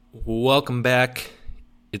Welcome back.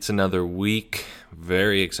 It's another week.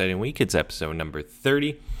 Very exciting week. It's episode number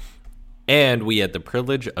 30. And we had the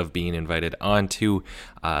privilege of being invited onto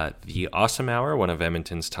the Awesome Hour, one of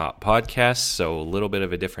Edmonton's top podcasts. So a little bit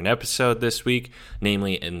of a different episode this week,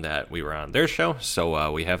 namely in that we were on their show.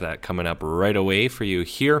 So we have that coming up right away for you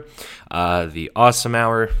here. The Awesome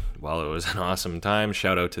Hour, well, it was an awesome time.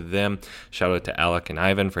 Shout out to them. Shout out to Alec and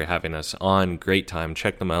Ivan for having us on. Great time.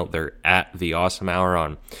 Check them out. They're at the Awesome Hour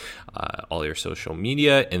on all your social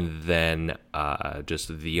media, and then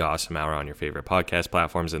just the Awesome Hour on your favorite podcast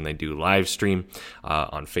platforms. And they do live stream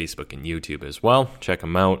on Facebook and YouTube as well. Check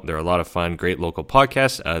them out. They're a lot of fun. Great local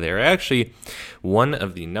podcasts. They're actually one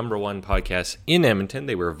of the number one podcasts in Edmonton.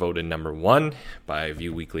 They were voted number one by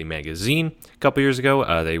View Weekly magazine a couple years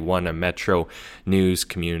ago. They won a Metro News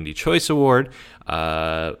Community Choice Award.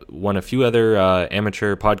 Won a few other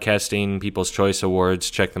amateur podcasting People's Choice Awards.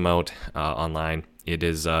 Check them out online. It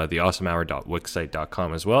is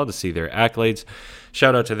theawesomehour.wixsite.com as well to see their accolades.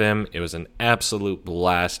 Shout out to them. It was an absolute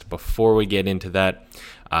blast. Before we get into that,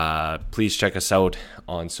 please check us out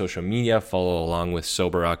on social media. Follow along with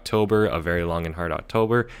Sober October, a very long and hard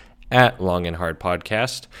October, at Long and Hard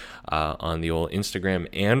Podcast on the old Instagram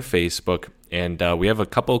and Facebook. And we have a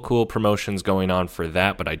couple cool promotions going on for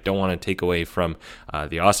that, but I don't want to take away from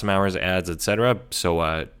the Awesome Hours ads, etc.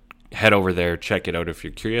 So head over there, check it out if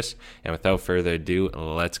you're curious. And without further ado,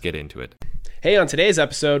 let's get into it. Hey, on today's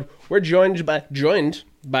episode, we're joined by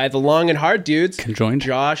the Long and Hard dudes,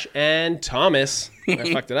 Josh and Thomas.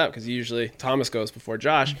 I fucked it up because usually Thomas goes before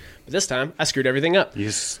Josh, but this time I screwed everything up. You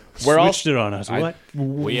switched it on us. What?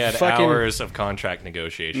 We had hours of contract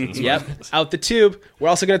negotiations. Yep, out the tube. We're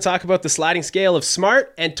also going to talk about the sliding scale of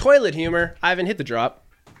smart and toilet humor. Ivan, hit the drop.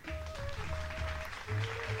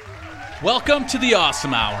 Welcome to the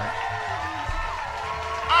Awesome Hour.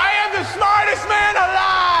 I am the smartest man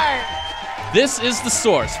alive! This is the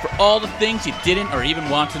source for all the things you didn't or even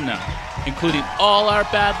want to know, including all our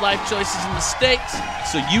bad life choices and mistakes,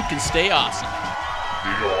 so you can stay awesome.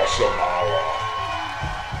 The Awesome Hour.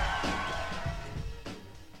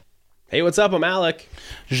 Hey, what's up? I'm Alec.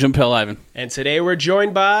 Jean-Paul Ivan. And today we're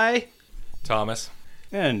joined by Thomas.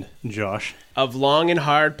 And Josh. Of Long and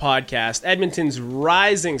Hard Podcast, Edmonton's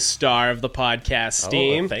rising star of the podcast,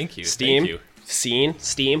 Steam. Oh, thank you. Steam. Thank you.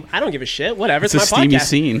 Steam. I don't give a shit. Whatever. It's a my steamy podcast.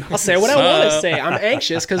 scene. I'll say what I want to say. I'm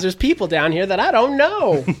anxious because there's people down here that I don't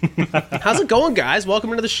know. How's it going, guys?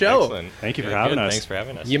 Welcome to the show. Excellent. Thank you for Good, having good. us. Thanks for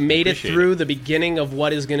having us. You made it Appreciate through the beginning of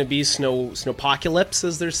what is going to be snowpocalypse,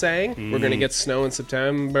 as they're saying. We're going to get snow in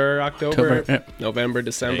September, October, November,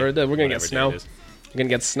 December. Hey, We're going to get whatever snow. day it is. We're going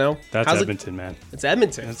to get snow. That's How's Edmonton, man. It's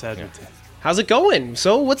Edmonton. That's Edmonton. How's it going?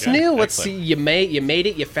 So what's Good. new? What's Excellent. you made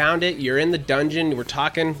it, you found it, you're in the dungeon, we're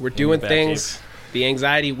talking, we're doing the things. The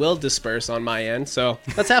anxiety will disperse on my end, so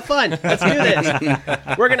let's have fun. Let's do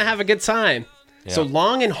this. We're gonna have a good time. Yeah. So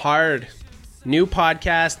Long and Hard, new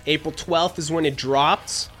podcast, April 12th is when it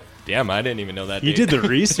drops. Damn, I didn't even know that. You date. did the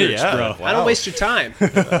research, Yeah, bro. wow. I don't waste your time.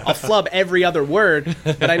 I'll flub every other word,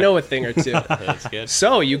 but I know a thing or two. That's good.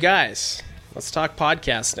 So you guys, let's talk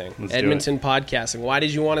podcasting. Let's do Edmonton podcasting. Why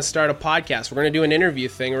did you want to start a podcast? We're going to do an interview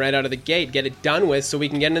thing right out of the gate, get it done with so we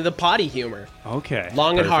can get into the potty humor. Okay.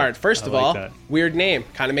 Long and Perfect. Hard. First I of like all, that. weird name.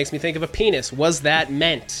 Kind of makes me think of a penis. Was that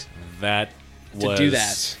meant? That To was do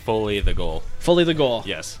that. fully the goal. Fully the goal.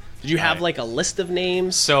 Yes. Did you have I- like a list of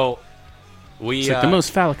names? So we It's like the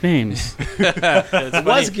most phallic names. It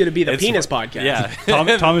was going to be the penis podcast.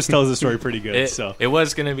 Yeah. Thomas tells the story pretty good. It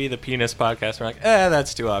was going to be the penis podcast. We're like,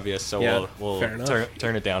 that's too obvious, so Yeah, we'll fair enough.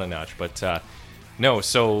 turn it down a notch. But no,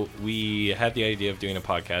 so we had the idea of doing a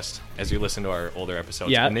podcast as you listen to our older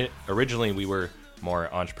episodes. Yeah. And originally we were more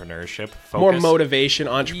entrepreneurship focused. More motivation,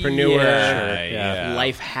 entrepreneur, Yeah.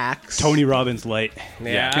 life hacks. Tony Robbins light.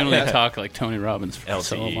 Yeah. You can only talk like Tony Robbins for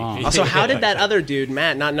so LTE. long. Also, how did that other dude,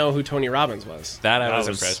 Matt, not know who Tony Robbins was? That I That was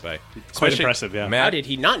was impressed by. Quite Especially impressive, yeah. Matt, How did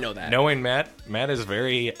he not know that? knowing Matt is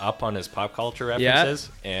very up on his pop culture references,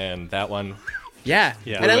 and that one, Yeah.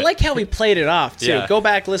 Yeah. And I like how he played it off, too. Yeah. Go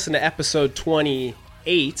back, listen to episode 28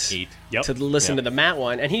 Yep. to listen Yeah. to the Matt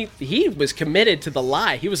one, and he was committed to the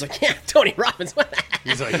lie. He was like, yeah, Tony Robbins.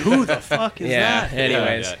 He's like, who the fuck is yeah. that?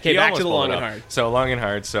 Anyways. Yeah. Okay, He back almost to the pulled Long it and off. Hard. So Long and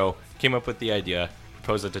Hard. So came up with the idea,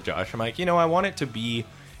 proposed it to Josh. I'm like, I want it to be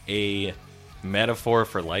a metaphor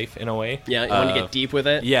for life in a way. Yeah, you want to get deep with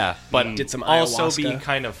it? Yeah, but Did some also ayahuasca. be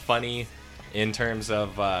kind of funny in terms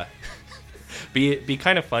of be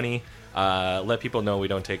kind of funny. Let people know we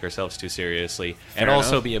don't take ourselves too seriously, and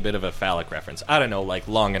also enough. be a bit of a phallic reference. I don't know, like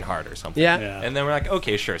Long and Hard or something. Yeah. And then we're like,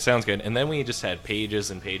 okay, sure, sounds good. And then we just had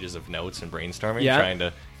pages and pages of notes and brainstorming, Yeah. trying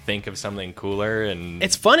to think of something cooler, and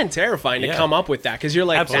It's fun and terrifying to come up with that because you're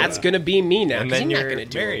like, Absolutely. that's going to be me now. and 'cause then you're you're not going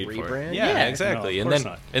to do a married for rebrand. it. Yeah, exactly. No, of and course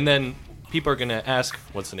then not. and then people are gonna ask,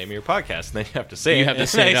 "What's the name of your podcast?" And then you have to say You it. have to and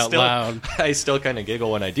say it I out still, loud. I still kind of giggle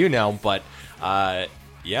when I do now, but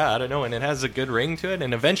yeah, I don't know, and it has a good ring to it.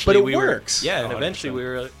 And eventually, But it we works. Were, yeah, and 100%.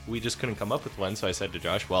 eventually we just couldn't come up with one. So I said to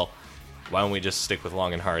Josh, "Well, why don't we just stick with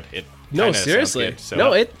Long and Hard?" It No, kinda sounds seriously. good, so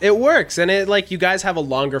No, it works. And it like you guys have a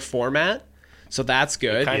longer format, so that's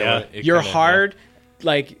good. kinda- Yeah. it You're kinda- hard,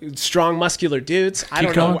 like strong, muscular dudes. I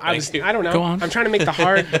don't know. going. Thank you. I don't know. Go on. I'm trying to make the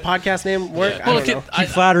podcast name work. I don't know. Keep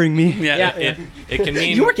flattering me. Yeah. It can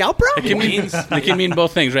mean You work out, bro? It can mean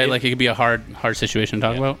both things, right? Like it could be a hard situation to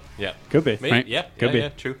talk about. Yeah, Could be. maybe, Right. yeah, Could yeah, be. yeah,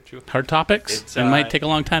 true. Hard topics. It's, It might take a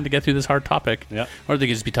long time to get through this hard topic. Yeah. Or they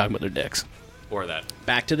could just be talking about their dicks. Or that.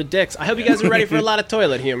 Back to the dicks. I hope you guys are ready for a lot of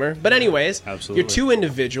toilet humor. But anyways, Absolutely. you're two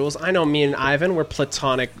individuals. I know me and Ivan, we're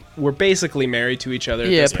platonic. We're basically married to each other at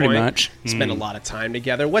Yeah, this pretty point. much. Spend a lot of time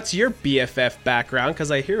together. What's your BFF background?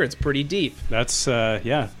 Because I hear it's pretty deep. That's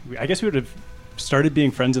yeah. I guess we would have started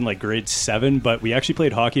being friends in like grade 7, but we actually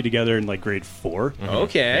played hockey together in like grade 4.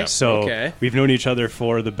 Okay. So okay. we've known each other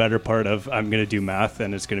for the better part of, I'm going to do math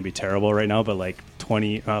and it's going to be terrible right now, but like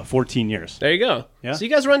 14 years. There you go. Yeah. So you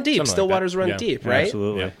guys run deep. Something like Stillwater's that. run Yeah. deep, right?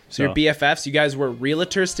 Absolutely. Yeah. So you're BFFs. You guys were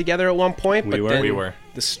realtors together at one point, We but were. then We were.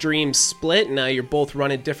 the stream split. Now you're both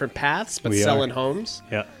running different paths, but We are. selling homes.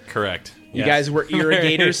 Yeah. Correct. You Yes. guys were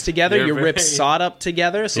irrigators together. They're You ripped very- sod up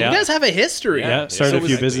together. So Yeah. you guys have a history. Yeah. Started So a few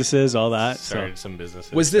was- businesses, all that. So Started some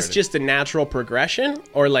businesses. Was this started- just a natural progression,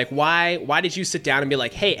 or like why did you sit down and be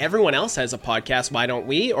like, hey, everyone else has a podcast, why don't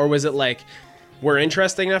we? Or was it like, we're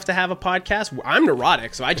interesting enough to have a podcast? I'm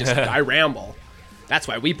neurotic, so I ramble. That's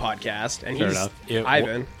why we podcast. And Fair he's enough.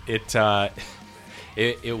 Ivan.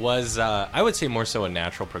 It was I would say more so a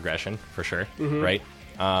natural progression for sure, Mm-hmm.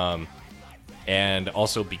 right? And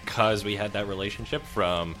also because we had that relationship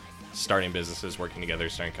from starting businesses, working together,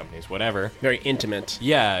 starting companies, whatever. Very intimate.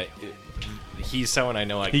 Yeah, he's someone I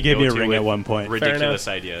know. I He can gave go me a to ring with at one point. Ridiculous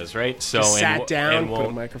ideas, right? So Just sat and down, put a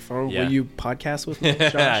won't- microphone. Yeah. Will you podcast with me,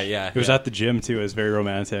 Josh? yeah. it was at the gym too. It was very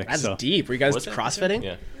romantic. That's so. deep. Were you guys Was it? CrossFitting?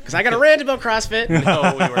 Yeah. Because I got a rant about CrossFit.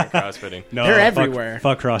 No, we weren't crossfitting. No, They're fuck- everywhere.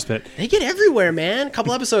 Fuck CrossFit. They get everywhere, man. A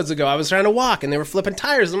couple episodes ago, I was trying to walk, and they were flipping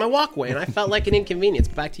tires on my walkway, and I felt like an inconvenience.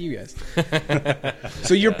 Back to you guys.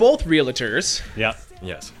 So you're both realtors. Yeah.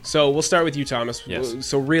 Yes, So we'll start with you, Thomas. Yes.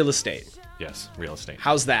 So real estate. yes, real estate.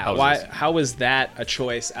 How's that? How was Why? this? How was that a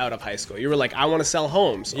choice out of high school? You were like, I want to sell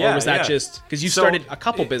homes, or Yeah, was that yeah. just because you So, started a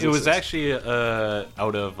couple It businesses? was actually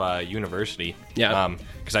out of university. Yeah.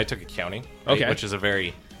 Because I took accounting, right, Okay. which is a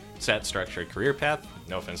very set, structured career path.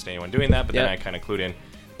 No offense to anyone doing that, but then Yeah. I kind of clued in,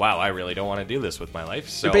 wow, I really don't want to do this with my life.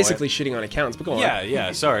 So You're basically shitting on accountants, but go on.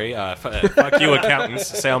 yeah, sorry. Fuck you,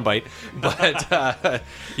 accountants. Soundbite. But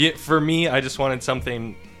yeah, for me, I just wanted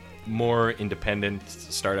something more independent,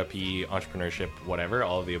 startup-y, entrepreneurship, whatever,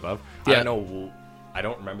 all of the above. I Yeah. don't know. I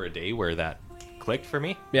don't remember a day where that clicked for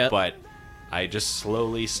me. Yeah. But I just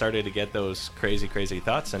slowly started to get those crazy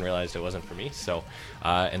thoughts and realized it wasn't for me. So,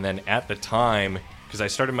 and then at the time, because I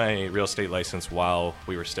started my real estate license while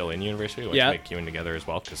we were still in university, we went Yeah. to McEwen together as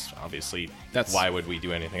well, because obviously, That's- why would we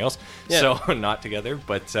do anything else? Yeah. So not together,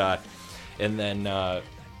 but and then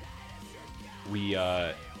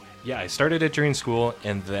I started it during school,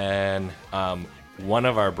 and then one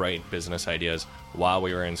of our bright business ideas while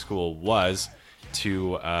we were in school was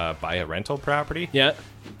to buy a rental property Yeah.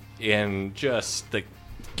 in just the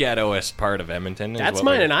ghettoest part of Edmonton. is That's what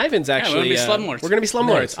mine we're- and Ivan's actually. be slumlords. We're gonna be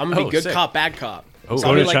slumlords. Nice. I'm gonna be Oh, good sick. cop, bad cop. Oh, So go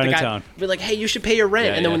I'll be to like the guy, Chinatown. be like, hey, you should pay your rent,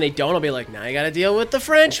 Yeah, and then yeah. when they don't, I'll be like, now you got to deal with the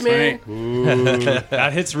Frenchman. Right.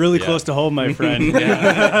 That hits really close to home, my friend.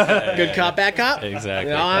 Good cop, bad cop.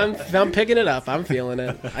 Exactly. No, I'm picking it up. I'm feeling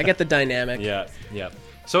it. I get the dynamic. Yeah.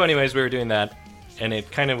 So, anyways, we were doing that, and it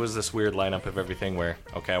kind of was this weird lineup of everything where,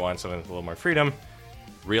 okay, I wanted something with a little more freedom.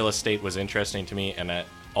 Real estate was interesting to me, and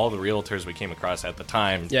all the realtors we came across at the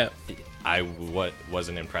time, Yeah. I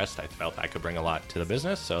wasn't impressed. I felt I could bring a lot to the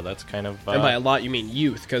business, so that's kind of. And by a lot, you mean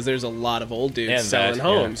youth, because there's a lot of old dudes And selling that,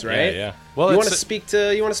 homes, yeah, right? yeah. Well, you want to it's- speak to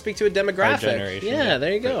a our demographic. generation. Yeah,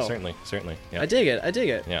 there you go. Certainly. Yeah. I dig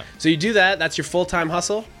it. Yeah. So you do that. That's your full time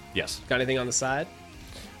hustle. Yes. Got anything on the side?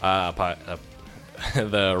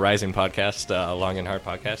 The Rising Podcast, Long and Hard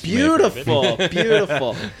Podcast. you may have heard of it. Beautiful,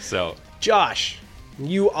 beautiful. So, Josh,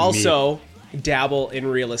 you also dabble in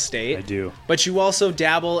real estate. I do. But you also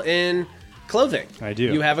dabble in clothing. I do.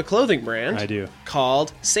 You have a clothing brand. I do.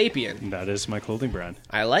 Called Sapien. That is my clothing brand.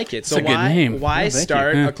 I like it. So It's a good name. Why thank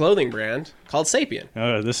start you. a clothing brand called Sapien?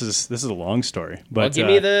 This is a long story, but Well, give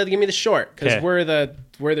me the short, because we're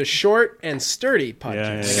the short and sturdy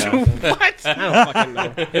podcast. Yeah. What? I don't fucking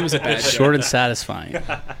know. It was a bad joke. Short and satisfying.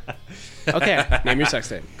 Okay, name your sex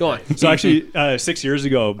tape. Go on. So actually, 6 years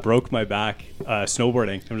ago, broke my back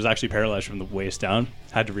snowboarding. I was actually paralyzed from the waist down.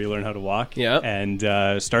 Had to relearn how to walk. Yeah. And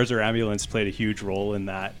Starzer Ambulance played a huge role in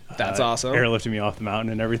that. That's awesome. Airlifting me off the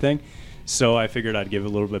mountain and everything. So I figured I'd give a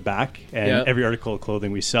little bit back. And every article of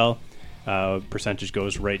clothing we sell, percentage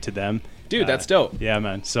goes right to them. Dude, that's dope. Yeah,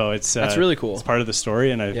 man. So that's really cool. It's part of the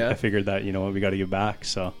story, and I figured that we got to give back.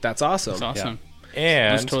 So That's awesome. That's awesome.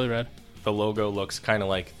 And That's totally rad. the logo looks kind of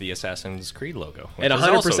like the Assassin's Creed logo. It which is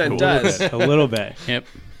also 100% cool. does. a little bit. Yep.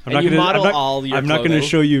 And you model all your I'm not going to clothing.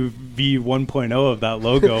 show you V1.0 of that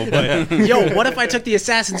logo, but Yo, what if I took the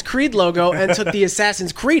Assassin's Creed logo and took the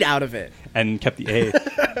Assassin's Creed out of it? and kept the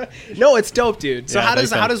A. No, it's dope, dude. So Yeah, how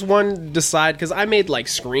thanks, man. does one decide? Because I made like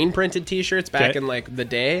screen printed T-shirts back Okay. in like the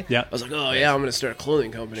day. Yeah. I was like, oh yeah, I'm gonna start a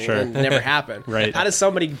clothing company, Sure. and it never happened. Right. How does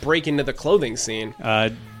somebody break into the clothing scene?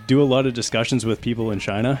 Do a lot of discussions with people in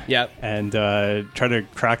China. Yep. And try to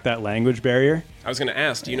crack that language barrier. I was gonna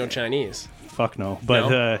ask, do you know Chinese? Fuck no.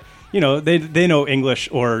 But No? they know English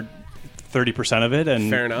or 30% of it, and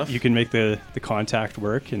Fair enough. you can make the contact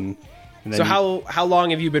work. And then So how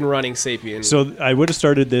long have you been running Sapien? So I would have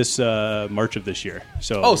started this March of this year.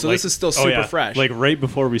 So so this is still super fresh. Like right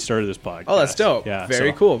before we started this podcast. Oh, that's dope. Yeah.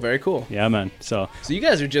 Very so- cool. Very cool. Yeah, man. So So you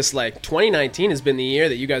guys are just like 2019 has been the year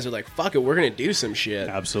that you guys are like, fuck it, we're gonna do some shit.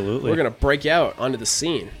 absolutely. We're gonna break out onto the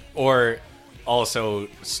scene. Or also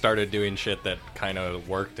started doing shit that kind of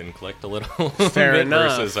worked and clicked a little Fair bit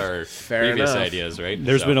enough. versus our Fair previous enough. ideas, right?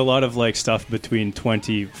 There's So- been a lot of like stuff between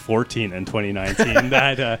 2014 and 2019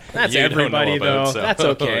 that That's You don't know everybody, about, though. so- That's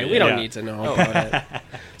okay. We don't Yeah. need to know about it.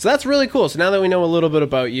 So that's really cool. So now that we know a little bit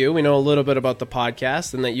about you, we know a little bit about the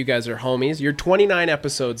podcast, and that you guys are homies. You're 29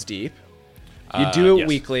 episodes deep. You do it yes.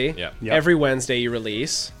 weekly. Yeah. Yep. Every Wednesday you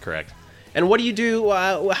release. Correct. And what do you do?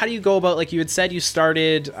 How do you go about, like you had said, you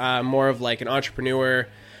started more of like an entrepreneur,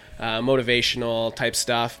 motivational type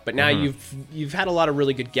stuff, but now you've had a lot of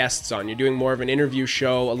really good guests on. You're doing more of an interview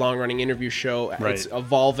show, a long running interview show. Right. It's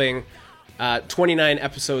evolving. 29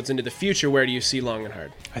 episodes into the future, where do you see Long and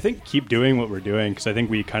Hard? I think keep doing what we're doing, because I think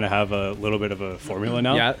we kind of have a little bit of a formula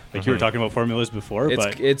now. Yeah. Like you were talking about formulas before,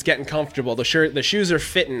 but It's getting comfortable. The shoes are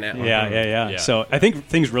fitting now. yeah. So I think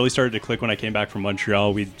things really started to click when I came back from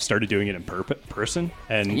Montreal. We started doing it in person,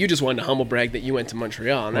 and You just wanted to humble brag that you went to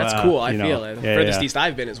Montreal, and that's Wow, cool. I you know, feel it. yeah, Furthest yeah. east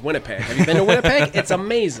I've been is Winnipeg. Have you been to Winnipeg? It's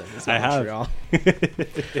amazing. It's not I have. Montreal.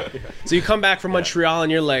 So you come back from Montreal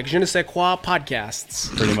and you're like, je ne sais quoi podcasts.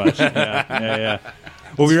 pretty much. Yeah.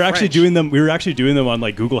 Well, we were actually French. doing them. We were actually doing them on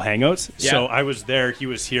like Google Hangouts. Yeah. So I was there. He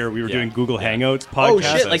was here. We were Yeah. doing Google Yeah. Hangouts Oh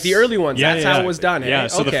podcasts. shit! Like the early ones. That's how it was done. Yeah. Hey?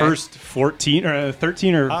 So the Okay. first 14 or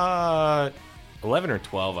 13 or 11 or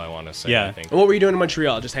 12, I want to say. Yeah. I think. And what were you doing in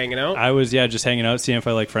Montreal? Just hanging out? I was just hanging out, seeing if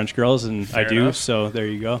I like French girls, and I do. enough. So there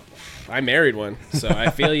you go. I married one, so I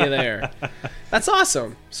feel you there. That's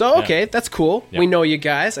awesome. So okay, that's cool. Yeah. We know you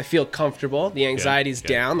guys. I feel comfortable. The anxiety's Good.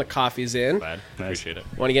 down. The coffee's in. Glad. Appreciate it.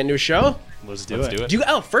 Want to get into a show? Let's do Let's it. do it. Do you?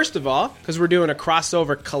 Oh, first of all, because we're doing a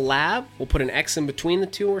crossover collab, we'll put an X in between the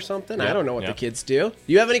two or something. I Yeah, don't know what yeah. the kids do. Do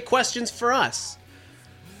you have any questions for us?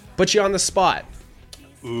 Put you on the spot.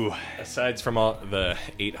 Ooh, Aside from all the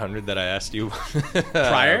 800 that I asked you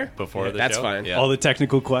Prior? before the That's show, fine. Yeah. all the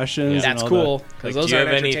technical questions. and That's all cool. that. Because Like, those do you aren't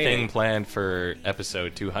have anything entertaining. planned for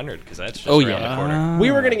episode 200? Because that's just Oh, around yeah. the corner.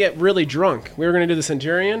 We were going to get really drunk. We were going to do the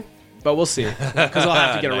Centurion, but we'll see. Because I'll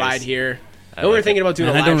have to get a Nice. ride here. I Then we were like thinking it. about doing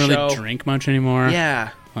And a I don't live really show. drink much anymore. Yeah.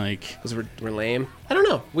 Like, Because we're lame. I don't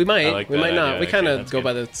know. We might. I like we that might not. idea, We kind actually. of That's go good.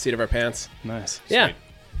 by the seat of our pants. Nice. Yeah. Sweet.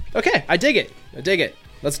 Okay. I dig it.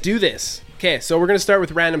 Let's do this. Okay, so we're going to start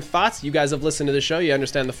with random thoughts. You guys have listened to the show. You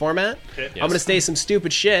understand the format. I'm going to say some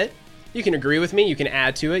stupid shit. You can agree with me. You can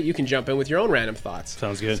add to it. You can jump in with your own random thoughts.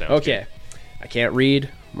 Sounds good. Sounds Okay. I can't read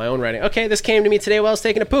my own writing. Okay, this came to me today while I was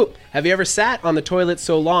taking a poop. Have you ever sat on the toilet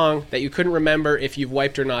so long that you couldn't remember if you've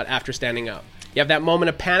wiped or not after standing up? You have that moment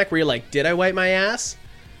of panic where you're like, did I wipe my ass?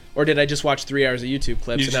 Or did I just watch 3 hours of YouTube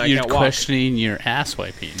clips and now I you're can't walk? questioning your ass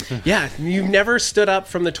wiping. Yeah, you've never stood up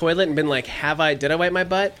from the toilet and been like, did I wipe my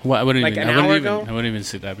butt? Well, I wouldn't Like even. an I wouldn't hour even. ago? I wouldn't even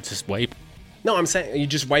say that. I would just wipe. No, I'm saying, you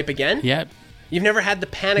just wipe again? Yeah. You've never had the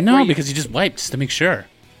panic No, where you, because you just wipe just to make sure.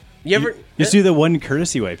 you ever... Just do the one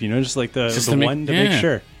courtesy wipe, just like the Just to make- one to yeah. make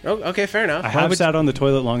sure. Oh, okay, fair enough. I have sat on the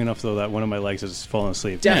toilet long enough though that one of my legs has fallen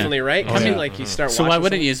asleep. Definitely, right? Oh, I mean, yeah. like, you start So why watching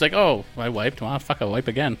wouldn't something. you? It's like, oh, I wiped. Well, fuck, I'll wipe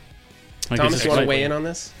again. Like, Thomas, it's you want to like- weigh in on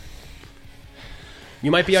this?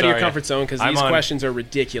 You might be out of your Sorry. comfort zone because these questions are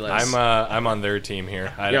ridiculous. I'm on their team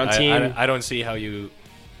here. You're on team. I don't see how you.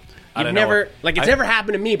 You've never it's never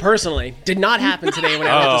happened to me personally. Did not happen today when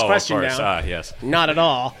I wrote this question of course. down. Yes. Not at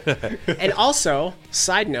all. And also,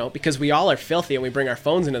 side note, because we all are filthy and we bring our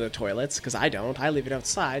phones into the toilets, because I don't. I leave it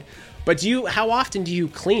outside. But how often do you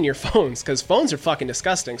clean your phones? Because phones are fucking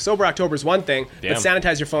disgusting. Sober October is one thing, but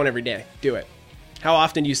sanitize your phone every day. Do it. How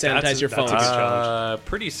often do you sanitize your phone? That's a good challenge.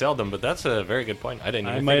 Pretty seldom, but that's a very good point. I didn't even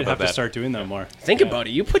I think might about have that. to start doing that more. Think about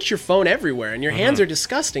it. You put your phone everywhere, and your hands are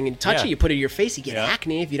disgusting. And touch it, you put it in your face, you get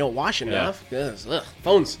acne if you don't wash enough. Ugh.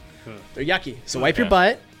 Phones, they're yucky. So wipe your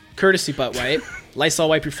butt, courtesy butt wipe. Lysol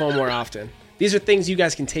wipe your phone more often. These are things you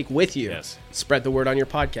guys can take with you. Yes. Spread the word on your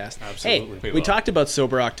podcast. Absolutely. Hey, we talked about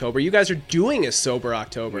Sober October. You guys are doing a Sober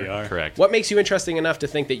October. We are. Correct. What makes you interesting enough to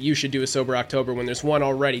think that you should do a Sober October when there's one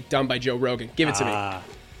already done by Joe Rogan? Give it to me.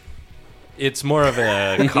 It's more of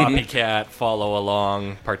a copycat, follow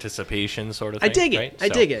along, participation sort of thing. I dig it. Right? I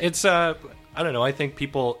dig it. It's I don't know. I think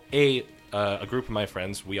people a group of my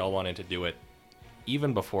friends, we all wanted to do it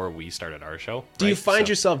even before we started our show. Do you right? find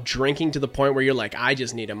yourself drinking to the point where you're like, I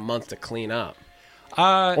just need a month to clean up?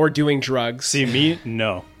 Or doing drugs? See, me?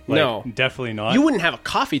 No. No. Definitely not. You wouldn't have a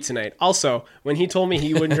coffee tonight. Also, when he told me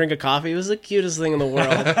he wouldn't drink a coffee, it was the cutest thing in the world.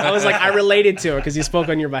 I was like, I related to it because he spoke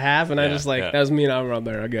on your behalf, and I just that was me and I'm around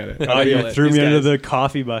there. I get it. Oh, you threw me under the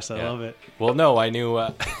coffee bus. I love it. Well, no, I knew.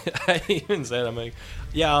 I even said, I'm like,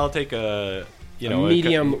 yeah, I'll take a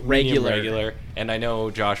medium regular. And I know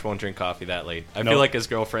Josh won't drink coffee that late. I feel like his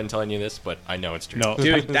girlfriend telling you this, but I know it's true. No.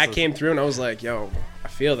 Dude, that came through, and I was like, yo, I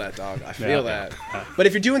feel that, dog. I feel that. But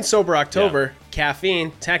if you're doing Sober October,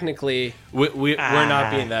 caffeine, technically... We're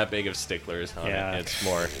not being that big of sticklers on it. It's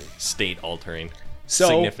more state-altering.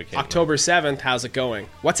 So, October 7th, how's it going?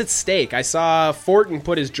 What's at stake? I saw Fortin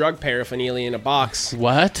put his drug paraphernalia in a box.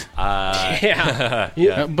 What? Yeah.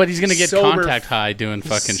 But he's going to get contact high doing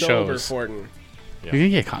fucking Sober shows. Fortin. You're going to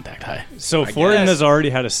get contact high. So Fortin has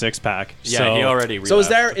already had a 6-pack. Yeah, he already relapsed.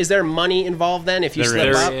 So is there money involved then if you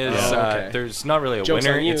slip up? There is. There's not really a Joke's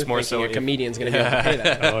winner. on you, It's more so a comedian's going to be able to pay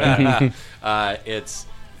that. it's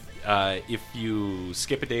if you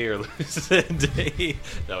skip a day or lose a day.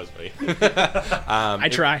 That was funny. I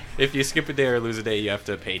try. If you skip a day or lose a day, you have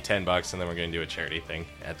to pay $10, and then we're going to do a charity thing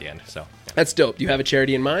at the end. So that's dope. Do you have a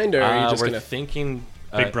charity in mind, or are you just we're going to thinking?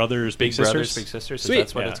 Big Brothers, Big Sisters? Big Sisters. Sweet.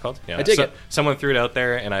 That's what it's called. Yeah. I dig it. Someone threw it out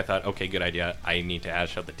there, and I thought, okay, good idea. I need to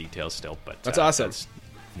hash out the details still, but that's awesome. That's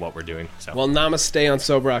what we're doing. So. Well, namaste on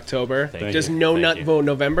Sober October. Does No Nut Vote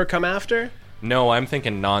November come after? No, I'm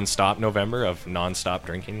thinking non-stop November of non-stop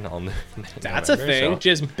drinking. That's a thing. So.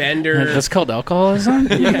 Just bender. That's called alcoholism?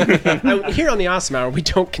 Here on the Awesome Hour, we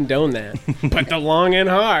don't condone that. But the long and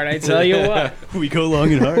hard, I tell you what. We go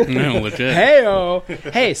long and hard. No, legit. Hey-o.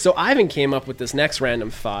 Hey, so Ivan came up with this next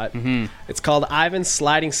random thought. It's called Ivan's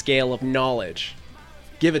sliding scale of knowledge.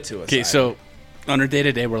 Give it to us, Okay, so on our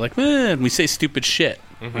day-to-day, we're like, we say stupid shit,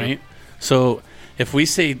 right? So if we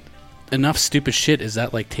say enough stupid shit, is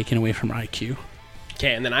that like taken away from our IQ?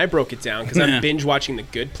 Okay, and then I broke it down because I'm binge watching The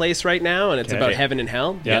Good Place right now, and it's about heaven and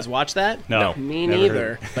hell. You guys watch that? No. Me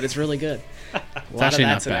neither, but it's really good. It's actually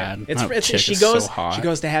not bad. She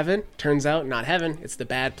goes to heaven. Turns out, not heaven. It's the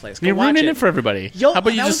bad place. Go You're watch ruining it for everybody. Yo, how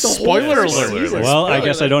about you just spoiler alert? Well, I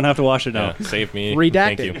guess I don't have to watch it now. Yeah, save me.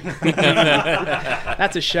 Redacted. Thank you.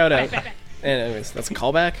 That's a shout out. Anyways, that's a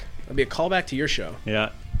callback. That'd be a callback to your show. Yeah.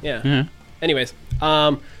 Anyways,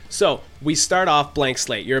 so we start off blank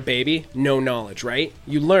slate. You're a baby, no knowledge, right?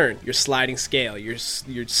 You learn. You're sliding scale. You're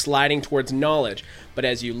sliding towards knowledge. But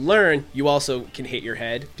as you learn, you also can hit your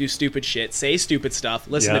head, do stupid shit, say stupid stuff,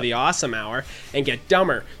 listen to the Awesome Hour, and get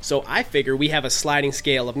dumber. So I figure we have a sliding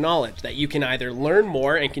scale of knowledge that you can either learn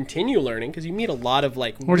more and continue learning, because you meet a lot of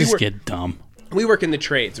or just get dumb. We work in the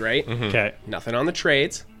trades, right? Okay. Nothing on the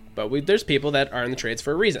trades. But there's people that are in the trades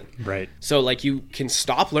for a reason. Right. So, like, you can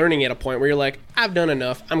stop learning at a point where you're like, I've done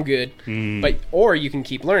enough, I'm good. Or you can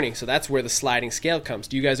keep learning. So that's where the sliding scale comes.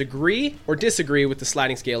 Do you guys agree or disagree with the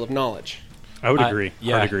sliding scale of knowledge? I would agree.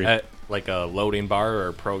 Yeah, I would agree. Like a loading bar or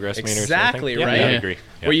a progress meter or something. Exactly, right? Yeah, I agree.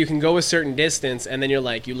 Yeah. Where you can go a certain distance, and then you're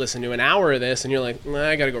like, you listen to an hour of this, and you're like,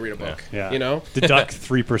 I got to go read a book. Yeah. You know? Deduct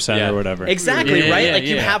 3% or whatever. Exactly, right? Like,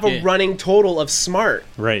 you have a running total of smart.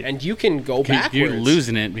 Right. And you can go backwards. You're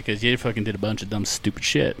losing it because you fucking did a bunch of dumb, stupid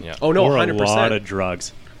shit. Yeah. Oh, no, or 100%. a lot of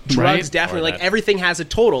drugs. Drugs, definitely. Like, everything has a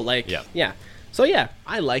total. Like, yeah. So,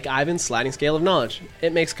 I like Ivan's sliding scale of knowledge.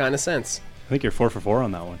 It makes kind of sense. think you're 4 for 4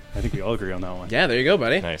 on that one. I think we all agree on that one. Yeah, there you go,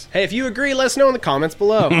 buddy. Nice. Hey, if you agree, let us know in the comments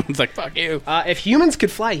below. It's like, fuck you. If humans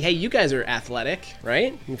could fly, hey, you guys are athletic,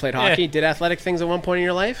 right? You played hockey, did athletic things at one point in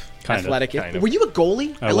your life? Kind of. Were you a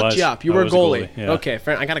goalie? I looked was. you up. You I were a was a goalie. goalie, yeah. Okay,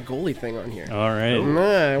 fair. I got a goalie thing on here. All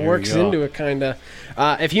right. It works into it, kind of.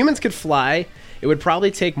 If humans could fly, it would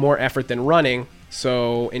probably take more effort than running.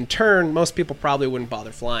 So, in turn, most people probably wouldn't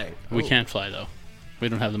bother flying. We can't fly, though. We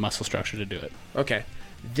don't have the muscle structure to do it. Okay.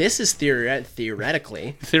 This is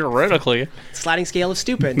theoretically Theoretically. sliding scale of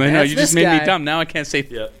stupid. I know, That's you just this made guy. me dumb. Now I can't say...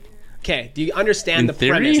 Okay, do you understand In the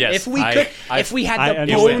theory? premise? Yes, if we if we had I the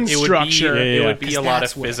understand. bone structure, It would be because a lot of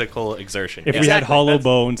that's what- physical exertion. If Yeah. we had Exactly. hollow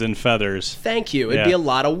bones and feathers. Thank you. It'd Yeah. be a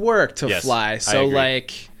lot of work to Yes, fly. I So, agree.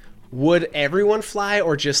 like, would everyone fly,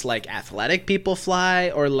 or just like athletic people fly,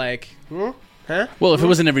 or like, huh? Well, if it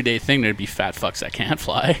was an everyday thing, there'd be fat fucks that can't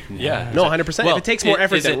fly. Yeah. No, 100%. Well, if it takes more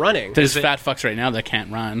effort is than it- running. There's Is it- fat fucks right now that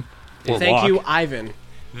can't run. Or Thank walk. you, Ivan,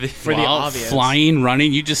 for the Well, obvious. flying,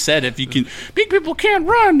 running. You just said if you can... Big people can't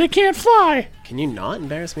run. They can't fly. Can you not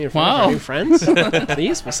embarrass me in front of Wow. our new friends?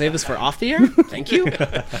 Please, we'll save this for off the air. Thank you,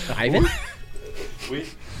 Ivan.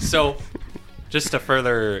 So, just to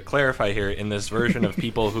further clarify here, in this version of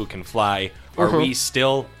people who can fly, are we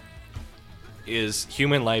still... Is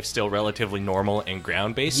human life still relatively normal and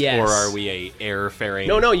ground-based? Yes. Or are we a air-faring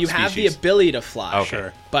No, you have the species? ability to fly. Okay.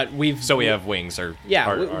 Sure. But we've... So we have wings or...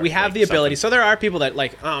 Yeah, or we have like the ability. something. So there are people that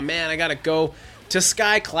like, oh man, I gotta go to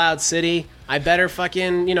Sky Cloud City. I better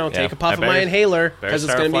fucking, take a puff of my inhaler because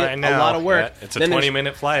it's Better gonna start be flying a lot of now. work. Yeah, it's a Then there's-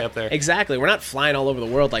 20-minute fly up there. Exactly. We're not flying all over the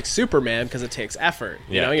world like Superman because it takes effort.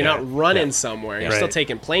 Yeah, You're yeah, not running yeah. somewhere. You're Right. still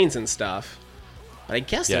taking planes and stuff. But I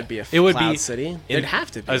guess Yeah. there'd be a It would Cloud be- City. it- There'd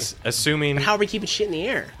have to be. Assuming... How are we keeping shit in the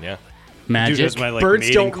air? Yeah. Magic. Dude, that's my Birds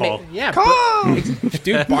mating don't. call.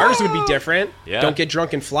 Dude, bars would be different. Yeah. Don't get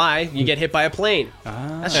drunk and fly. You get hit by a plane.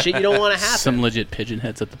 That's shit you don't want to happen. Some legit pigeon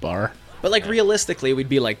heads at the bar. But like realistically, we'd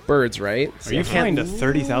be like birds, right? So Are you flying to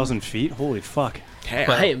 30,000 feet? Holy fuck. Hey,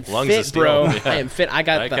 Well, I am lungs of fit, steel. bro. Yeah. I am fit. I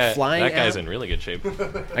got the flying. That guy's app. in really good shape.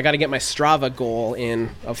 I got to get my Strava goal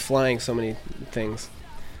in of flying so many things.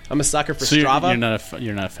 I'm a sucker for So Strava.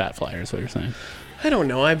 you're not a fat flyer, is what you're saying. I don't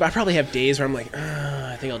know. I probably have days where I'm like,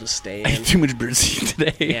 I think I'll just stay in. Too much birdseed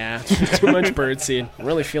today. Yeah, too much birdseed. I'm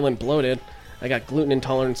really feeling bloated. I got gluten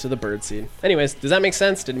intolerance to the birdseed. Anyways, does that make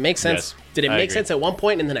sense? Did it make sense? Yes, Did it I make agree. sense at one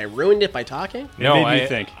point and then I ruined it by talking? No, made me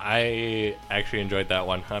think. I actually enjoyed that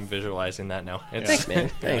one. I'm visualizing that now. Thanks, man.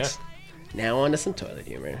 Thanks. Now on to some toilet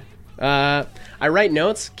humor. I write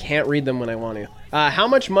notes, can't read them when I want to. How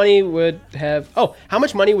much money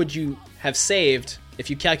would you have saved if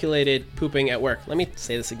you calculated pooping at work? Let me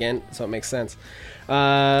say this again so it makes sense.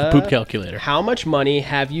 Poop calculator. How much money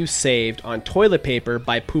have you saved on toilet paper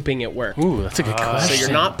by pooping at work? Ooh, that's a good question. So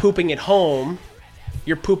you're not pooping at home.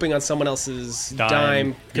 You're pooping on someone else's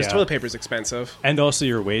dime because yeah. toilet paper is expensive. And also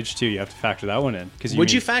your wage, too. You have to factor that one in.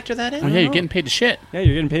 Would you factor that in? Oh, yeah, you're getting paid to shit. Yeah,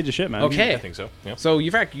 you're getting paid to shit, man. Okay. I think so. Yeah. So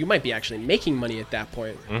you might be actually making money at that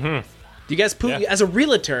point. Mm-hmm. Do you guys poop Yeah. as a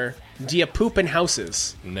realtor? Do you poop in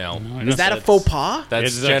houses? No. Is that a faux pas?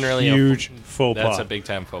 That's It's generally a huge faux pas. That's a big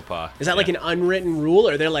time faux pas. Is that like an unwritten rule,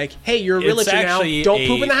 or they're like, "Hey, you're a It's realtor now. actually Don't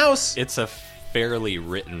poop in the house." It's a fairly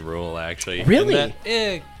written rule, actually. Really? In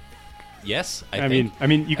that, yes, I think. I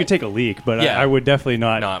mean, you could take a leak, but Yeah. I would definitely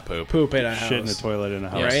not Not poop. Poop in a house. shit in the toilet in a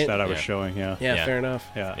house Right? that I was Yeah. showing. Yeah. Yeah, Yeah. fair enough.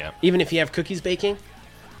 Yeah. Yeah. Even if you have cookies baking,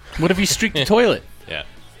 What if you streak the toilet? Yeah.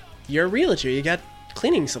 you're a realtor. You got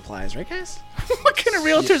cleaning supplies, right, guys? What kind of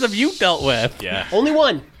realtors have you dealt with? Yeah. Only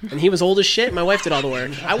one, and he was old as shit. My wife did all the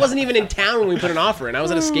work. I wasn't even in town when we put an offer in. I was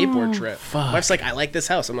at a skateboard trip. My wife's like, "I like this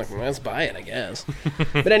house." I'm like, well, "Let's buy it, I guess."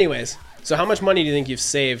 But anyways, so how much money do you think you've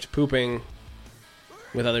saved pooping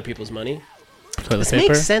with other people's money? Toilet This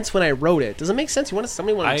paper? makes sense when I wrote it. Does it make sense? You want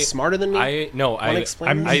somebody smarter than me? Wanna explain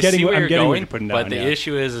I'm this? I getting- see where I'm you're getting what going, you're putting but down, the yeah.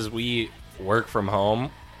 issue is we work from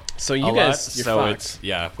home So a you lot, guys, you're so fucked.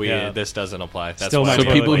 it's this doesn't apply. That's Still why not So we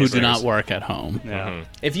toilet people who have do not lasers. work at home. Yeah.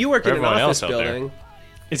 If you work in an Everyone office else out there. building,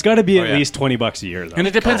 It's got to be Oh, at yeah. least $20 a year, though. And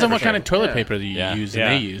it depends on what for kind sure. of toilet Yeah. paper that you Yeah. use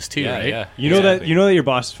Yeah. and they use too, Yeah, right? yeah. You know Exactly. that your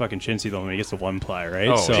boss is fucking chintzy though when he gets the one ply, right?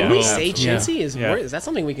 Oh, so yeah. can we Oh, say absolutely. chintzy? Yeah. Is that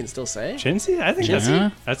something we can still say? chintzy? I think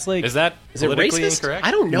Chintzy? that's like Is that Is it politically racist? incorrect?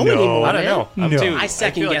 I don't know No. anymore. I don't man. know. I'm No. too, I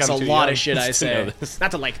second feel like guess I'm a too lot young of shit I to know say. this.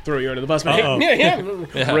 Not to like throw you under the bus, but Uh-oh.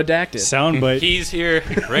 redacted. soundbite. He's here,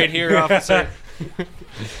 right here, officer.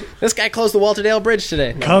 This guy closed the Walterdale Bridge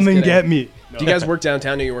today. No, Come just and kidding. get me. Do you guys work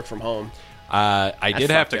downtown or you work from home? I did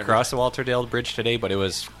have fucked to everything. cross the Walterdale Bridge today, but it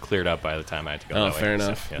was cleared up by the time I had to go. Oh, that way, fair so,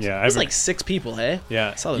 enough. yes. Yeah, It's like 6 people, hey?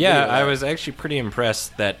 Yeah. I saw the Yeah, video of I that. was actually pretty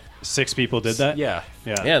impressed that 6 people did that? Yeah.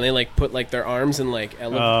 Yeah, and they like put like their arms in like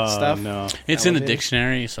stuff. No. It's in the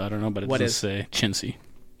dictionary, so I don't know, but it What does is? say chintzy.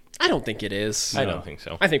 I don't think it is. I don't think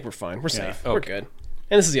so. I think we're fine. We're safe. We're Okay. good.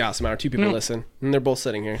 And this is the Awesome Hour. 2 people listen, and they're both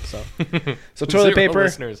sitting here. So, so Zero toilet paper.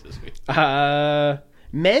 listeners this week.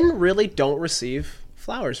 Men really don't receive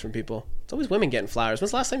flowers from people. It's always women getting flowers.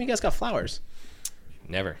 When's the last time you guys got flowers?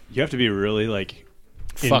 Never. You have to be really like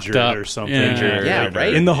Fucked injured up or something. Yeah. Yeah,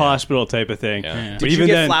 right? In the hospital type of thing. Yeah. But Did you even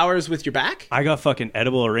get then, flowers with your back? I got fucking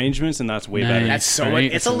edible arrangements, and that's way better. Nice. That's so Right? much.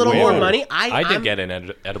 It's It's a little way more better. money. I I'm- did get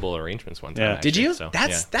an edible arrangements one time. Yeah. Actually, Did you? So,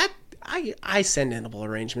 That's yeah. that. I send edible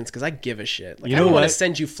arrangements because I give a shit. Like, You I know don't want to what?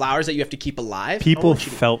 send you flowers that you have to keep alive. I People want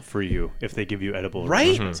you to- felt for you if they give you edible Right?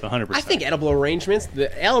 arrangements. 100%. I think edible arrangements.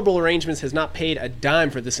 The edible arrangements has not paid a dime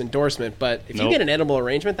for this endorsement, but if you Nope. get an edible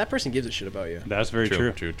arrangement, that person gives a shit about you. That's very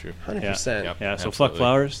true. True. 100%. Yep. Yeah, so Absolutely. fuck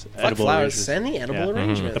flowers, Fuck edible flowers. arrangements. Send the edible Yeah.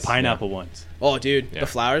 arrangements. The pineapple ones. Oh, dude, Yeah. the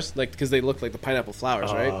flowers, like because they look like the pineapple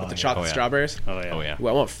flowers, right? With the chocolate Oh, yeah. strawberries. Oh, yeah. Oh yeah. Ooh,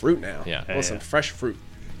 I want fruit now. Yeah. I want some Yeah. fresh fruit.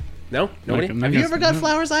 No, nobody. I'm Have you against- ever got no.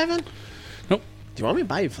 flowers, Ivan? Nope. Do you want me to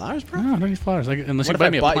buy you flowers, bro? No, I don't need flowers. Unless What you if buy I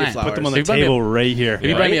me a bought you plant. flowers? Put them on So the you buy me a- table right here. If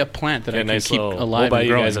you buy Right? me a plant that Get I a can nice keep little. We'll alive buy and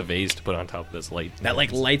you growing. guys a vase to put on top of this light. That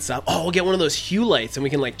like lights up. Oh, we'll get one of those hue lights, and we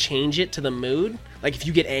can like change it to the mood. Like if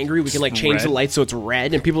you get angry, we can like change the Red. light so it's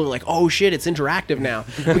red, and people are like, "Oh shit, it's interactive now."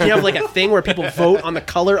 We can have like a thing where people vote on the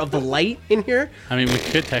color of the light in here. I mean, we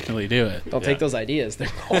could technically do it. Don't take those ideas. They're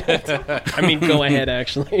gold. I mean, go ahead.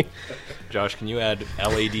 Actually, Josh, can you add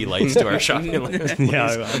LED lights to our shopping list?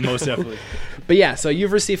 Yeah, most definitely. but yeah. So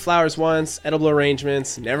you've received flowers once, edible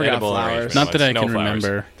arrangements. Never Edible got flowers. arrangements. Not that I No can flowers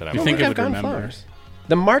remember. that I'm You aware think of. I I've would gotten remember? flowers.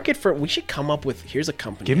 The market for we should come up with. Here's a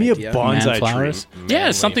company. Give me a idea. bonsai Man tree. flowers. Manly.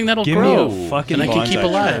 Yeah, something that'll Give grow. me a fucking and I can keep bonsai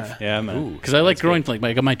alive. tree. Yeah, man. Because I like growing. Like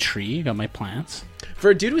I got my tree, I got my plants. For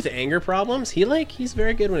a dude with anger problems, he's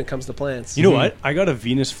very good when it comes to plants. You know what? I got a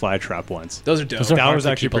Venus flytrap once. Those are dope. Those are That hard was to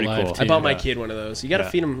actually keep pretty alive, cool. too. I bought my Yeah. kid one of those. You got to Yeah.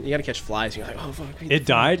 feed them. You got to catch flies. You're like, oh fuck. It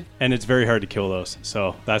died, and it's very hard to kill those.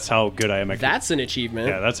 So that's how good I am at. That's an achievement.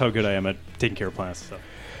 yeah, that's how good I am at taking care of plants. So.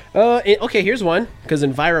 Okay, here's one because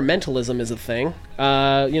environmentalism is a thing.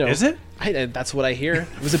 Is it? That's what I hear.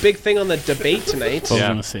 It was a big thing on the debate tonight. I was Yeah.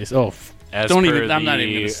 gonna say. Oh, As don't per even. I'm not the-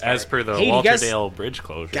 even gonna start. As per the Hey, you Walter guys- Dale Bridge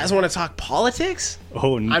closure. You guys want to talk politics?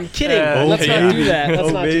 Oh, I'm kidding. Oh, Let's not baby. do that. Let's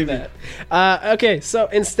Oh, not do baby. that. Okay, so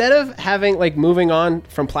instead of having like moving on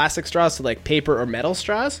from plastic straws to like paper or metal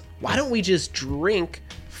straws, why don't we just drink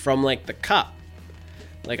from like the cup?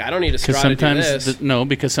 Like I don't need a Because straw to do sometimes, this.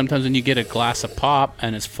 because sometimes when you get a glass of pop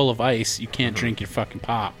and it's full of ice, you can't drink your fucking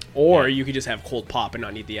pop. Or you could just have cold pop and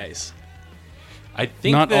not need the ice. I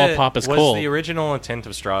think Not all that pop is was cold. the original intent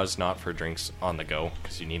of straws not for drinks on the go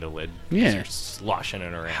because you need a lid. 'cause Yeah. you're sloshing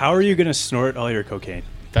it around. how are you going to snort all your cocaine?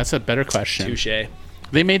 That's a better question. Touche.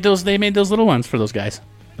 They made those little ones for those guys.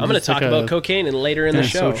 I'm going to It's talk like about a- cocaine and later in the Yeah,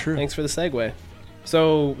 show. so true. Thanks for the segue.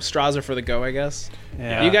 So straws are for the go, I guess.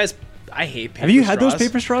 Yeah. You guys, I hate paper Have you had straws. those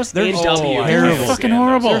paper straws? They're A&W. terrible. They're fucking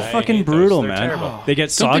horrible. They're I fucking hate those. brutal, They're man. terrible. They get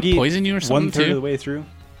Don't they soggy poison you or something, 1/3 too? of the way through.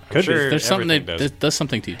 Could sure. be. There's something Everything that does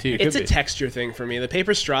something to you too. It's a be. texture thing for me. The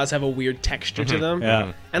paper straws have a weird texture to them.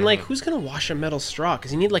 Yeah. And like, who's gonna wash a metal straw?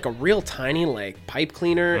 Because you need like a real tiny like pipe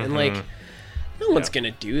cleaner, and like, no one's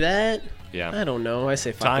gonna do that. Yeah. I don't know. I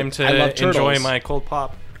say fuck Time it. to I love enjoy turtles. my cold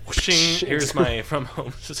pop. Whooshing. Here's my from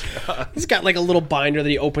home straw. He's got like a little binder that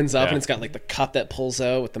he opens up, Yeah. and it's got like the cup that pulls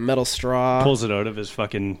out with the metal straw. Pulls it out of his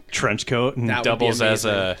fucking trench coat. And That would be Doubles as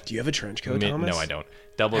amazing. a Do you have a trench coat, mi- Thomas? no, I don't.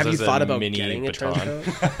 Doubles Have you as thought a about mini getting a trench baton.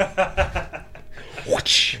 coat?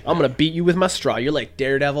 Whoosh. I'm gonna beat you with my straw. You're like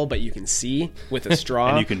Daredevil, but you can see with a straw.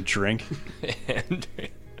 and you can drink. And-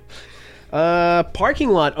 Parking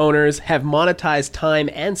lot owners have monetized time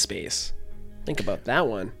and space. Think about that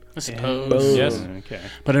one. I suppose. yes. Okay.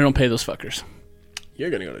 But I don't pay those fuckers. You're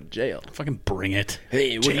gonna go to jail. Fucking bring it.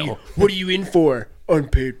 Hey, what are you in for?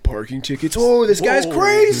 Unpaid parking tickets. Oh, this guy's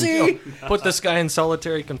crazy. Put this guy in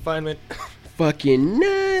solitary confinement. Fucking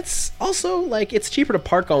nuts. Also, like, it's cheaper to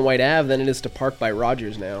park on White Ave than it is to park by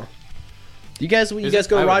Rogers now. You guys go it?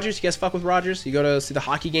 to I would- Rogers? You guys fuck with Rogers? You go to see the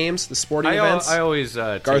hockey games, the sporting I events? always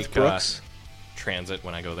Garth take Brooks. transit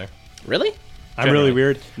when I go there. Really? I'm Generally. really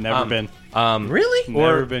weird. Never been. Really?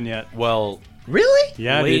 Never been yet. Well, Really?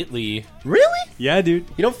 Yeah, dude. lately, Really? Yeah, dude.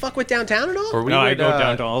 You don't fuck with downtown at all? or we No, I would, go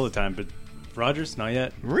downtown all the time, but Rogers, not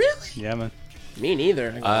yet. Really? Yeah, man. Me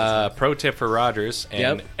neither. Pro tip for Rogers,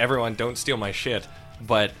 and Yep. everyone, don't steal my shit,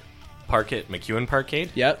 but park at McEwen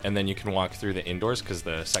Parkade. Yep. And then you can walk through the indoors because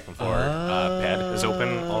the second floor pad is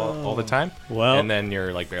open all the time. Well- and then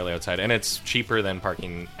you're like barely outside, and it's cheaper than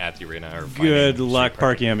parking at the arena or finding Good street luck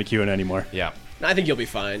parking at McEwen anymore. Yeah. I think you'll be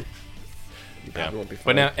fine. you probably won't be fine.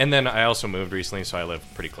 But now, and then I also moved recently, so I live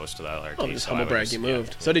pretty close to the LRT. Oh, just so humble brag, you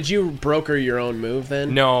moved. So did you broker your own move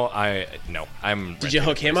then? No, I'm. Did you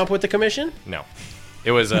hook him up with the commission? No,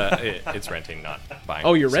 it was it's renting, not buying.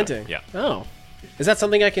 Oh, you're renting. Yeah. Oh, is that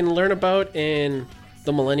something I can learn about in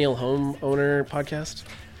the Millennial Homeowner podcast?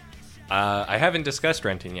 I haven't discussed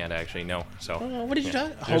renting yet, actually. No. So. What did you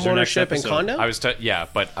talk? There's our next Homeownership and episode. condo. I was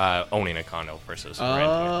but owning a condo versus renting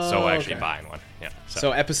it. So actually okay. buying one. Yeah.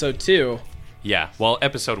 So episode 2. Yeah. Well,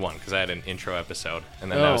 episode 1 because I had an intro episode,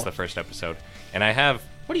 and then that was the first episode, and I have.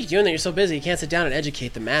 What are you doing that you're so busy? You can't sit down and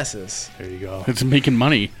educate the masses. There you go. It's making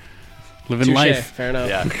money. Living Touché. life. Fair enough.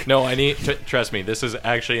 Yeah. No, I need. Trust me, this is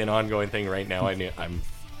actually an ongoing thing right now. I'm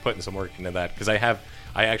putting some work into that because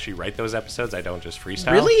I actually write those episodes. I don't just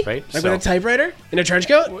freestyle. Really? Right? Like with a typewriter? In a trench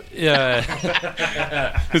coat? Yeah.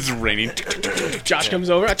 It's raining. Josh comes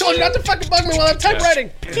over. I told you not to fucking bug me while I'm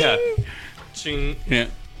typewriting. Yeah. Ching. Yeah.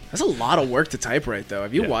 That's a lot of work to typewrite, though.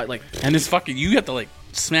 Have you watched, like... And it's fucking, you have to like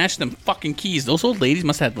smash them fucking keys. Those old ladies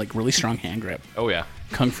must have like really strong hand grip. Oh yeah.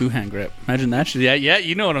 Kung fu hand grip. Imagine that shit. Yeah,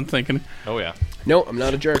 you know what I'm thinking. Oh yeah. No, I'm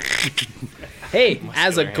not a jerk. Hey,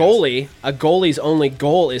 as a hands. goalie's only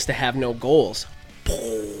goal is to have no goals.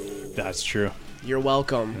 That's true. You're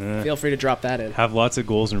welcome. Feel free to drop that in. Have lots of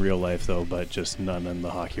goals in real life, though, but just none in the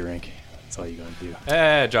hockey rink. That's all you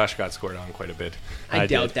gotta do. Josh got scored on quite a bit. I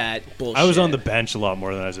doubt did. that bullshit. I was on the bench a lot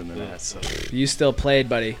more than I was in the net, so You still played,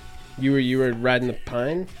 buddy. You were riding the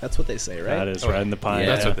pine? That's what they say, right? that is riding the pine.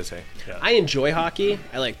 Yeah. That's what they say. I enjoy hockey.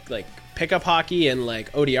 I like pickup hockey and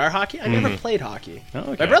like ODR hockey. I never played hockey. Oh,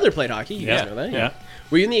 okay. My brother played hockey. You guys Yeah. know that. Yeah.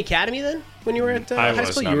 Were you in the academy then when you were at I high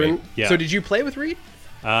was, school? not You were me. in. Yeah. So did you play with Reed?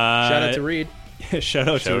 Shout out to Reed. Shout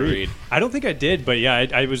out to Reed. I don't think I did, but yeah,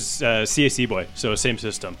 I was CAC boy, so same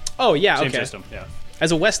system. Oh yeah, Same okay. system, yeah.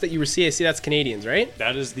 As a West, that you were CAC. That's Canadians, right?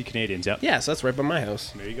 That is the Canadians, yeah. Yeah, so that's right by my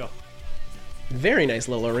house. There you go. Very nice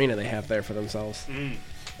little arena they have there for themselves.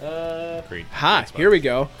 Great. Here we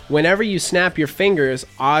go. Whenever you snap your fingers,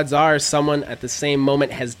 odds are someone at the same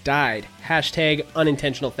moment has died. Hashtag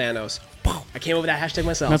unintentional Thanos. I came up with that hashtag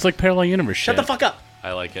myself. That's like parallel universe shit. Shut the fuck up.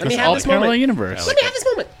 I like it. Let me It's have all this parallel moment. universe. Let me have this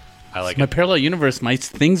moment. I like My it. parallel universe, my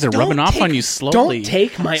things are rubbing off on you slowly. Don't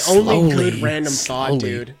take my only good Slowly, random thought, slowly.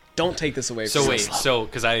 dude. Don't take this away from So me. wait, so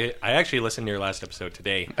because I actually listened to your last episode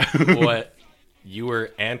today. What you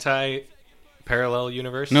were anti parallel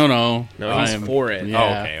universe? No, No, he's I'm- for it.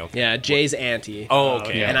 Yeah. Oh, okay. Yeah, Jay's anti. Oh,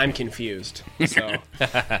 okay. And I'm confused. So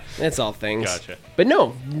it's all things. Gotcha. But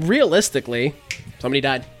no, realistically, somebody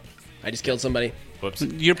died. I just killed somebody. Whoops.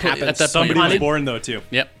 You're Happens. at that Somebody point. was born, though, too.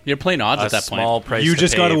 Yep, you're playing odds A at that small point. price. You to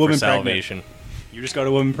just got pay a woman for pregnant. salvation. You just got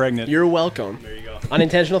a woman pregnant. You're welcome. there you go.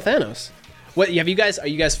 Unintentional Thanos. What have you guys? Are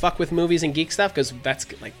you guys fuck with movies and geek stuff? Because that's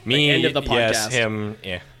like Me, the end of the podcast. yes, him,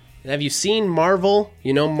 yeah. Have you seen Marvel?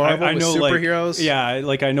 You know Marvel I with know, superheroes.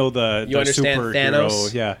 I know the You understand superhero.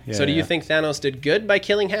 Thanos? Yeah. So do you think Thanos did good by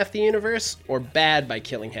killing half the universe, or bad by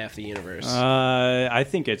killing half the universe? I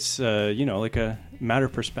think it's like a matter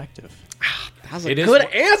of perspective. that was a it is good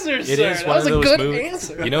one- answer, It sir. is That one was of a those good movies.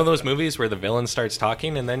 answer. You know those movies where the villain starts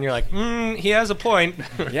talking and then you're like, he has a point.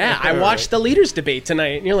 Yeah, I watched the leaders debate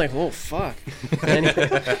tonight, and you're like, "Whoa, fuck!" And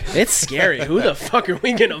it's scary. Who the fuck are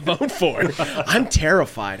we gonna vote for? I'm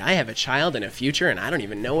terrified. I have a child and a future, and I don't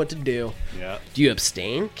even know what to do. Yeah. Do you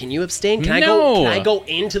abstain? Can you abstain? Can No. I go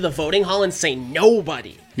into the voting hall and say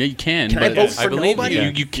nobody? Yeah, you can. Can I but vote for believe nobody? You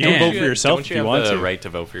You can. don't vote for yourself Don't if you you have want the to. right to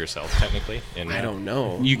vote for yourself, technically? In, I don't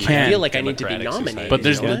know. You I can. feel like I need to be Democratic nominated. society.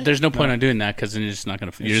 But you know? there's no point on doing that because then you're just not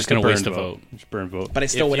gonna. You're just gonna waste a vote. Just burn vote. But I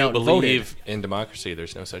still If went you out and voted. believe in democracy,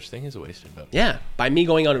 there's no such thing as a wasted vote. Yeah, by me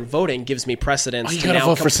going out and voting gives me precedence. Oh, you to gotta now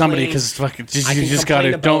vote for somebody complain. because fucking I you can just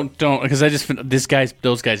gotta complain about- don't because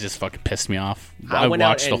those guys just fucking pissed me off. I went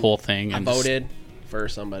out watched the and whole thing. I And just- voted for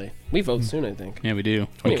somebody. We vote soon, I think. Yeah, we do.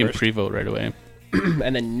 We can 21st. pre-vote right away.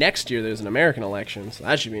 And then next year there's an American election, so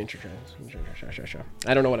that should be interesting.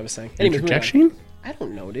 I don't know what I was saying. Anyway, moving on. Interjection? I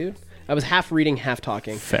don't know, dude. I was half reading, half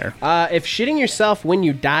talking. Fair. If shitting yourself when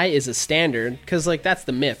you die is a standard, because like that's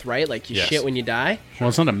the myth, right? Like you Yes. shit when you die. Well,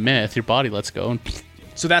 it's not a myth. Your body lets go.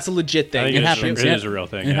 So that's a legit thing. I think It it happens. It yeah. is a real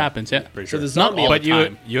thing. It happens. Yeah. Pretty So sure. the zombie. all But the you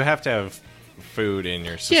time. you have to have food in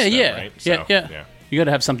your system, Yeah. right? Yeah. You got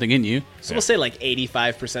to have something in you. So we'll say like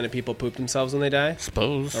 85% of people poop themselves when they die,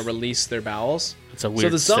 Suppose. or release their bowels. It's a So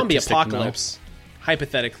weird the zombie statistic to know. apocalypse,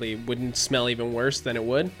 hypothetically, wouldn't smell even worse than it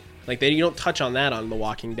would. Like you don't touch on that on The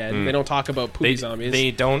Walking Dead. They don't talk about poopy zombies.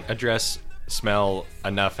 They don't address smell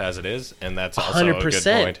enough as it is, and that's also a good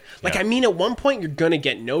 100%. point. Like, Yeah. I mean, at one point you're gonna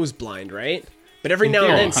get nose blind, right? But every now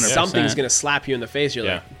theory, and then 100%. something's gonna slap you in the face. You're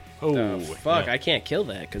Yeah. like, Oh, fuck! yeah. I can't kill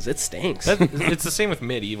that because it stinks. It's the same with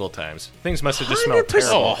medieval times. Things must have just smelled 100%.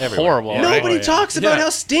 terrible. Oh, everywhere. horrible. Yeah. Nobody Oh, yeah. talks about Yeah. how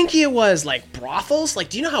stinky it was. Like brothels. Like,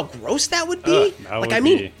 do you know how gross that would be? That Like, would I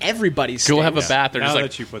mean, be. everybody stinks. Go have a bath. They're Now just that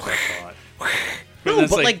like, you put that thought. No,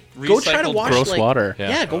 That's but like go try to recycled watch gross like, water.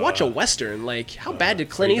 Yeah, go watch a western. Like, how bad did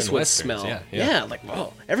Clint even Eastwood westerns, smell? yeah. Like,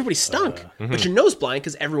 whoa, everybody stunk. But you're nose blind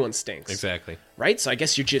because everyone stinks. Exactly. Right. So I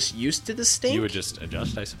guess you're just used to the stink. You would just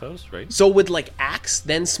adjust, I suppose, right? So would like axe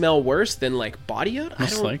then smell worse than like body odor? I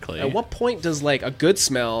Most don't, likely. At what point does like a good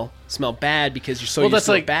smell bad because you're so used that's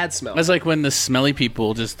to like a bad smell? That's like when the smelly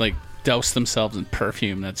people just like douse themselves in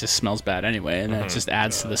perfume that just smells bad anyway, and that just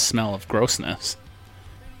adds to the smell of grossness.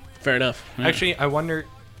 Fair enough. Actually, I wonder.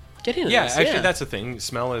 Get into Yeah, this. actually, that's the thing.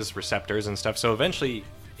 Smell is receptors and stuff. So eventually,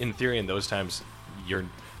 in theory, in those times, you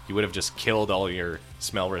would have just killed all your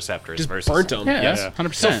smell receptors just versus burnt them. Yeah, Yeah.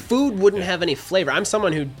 100%. So food wouldn't have any flavor. I'm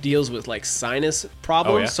someone who deals with like sinus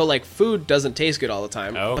problems, Oh, yeah? so like food doesn't taste good all the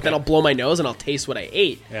time. Oh, But then okay. I'll blow my nose and I'll taste what I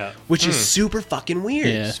ate, Yeah. which is super fucking weird.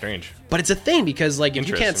 Yeah. Strange. But it's a thing because like if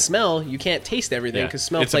you can't Interesting. smell, you can't taste everything because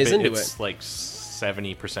smell It's a plays bit- into it's it, like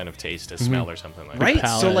 70% of taste is smell or something like right? that.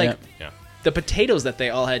 palate, So like yeah. Yeah. the potatoes that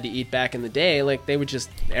they all had to eat back in the day, like they would just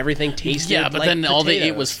everything tasted. Yeah, but like then all they ate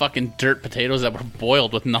potatoes. was fucking dirt potatoes that were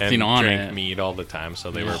boiled with nothing And on drank it. mead all the time,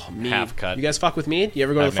 so they were Mead. half cut. You guys fuck with mead? You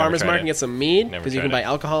ever go to I've the never farmer's tried market it. and get some mead? Never Because you can tried buy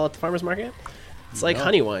it. alcohol at the farmer's market? It's like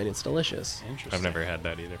honey wine. It's delicious. I've never had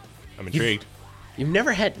that either. I'm intrigued. You've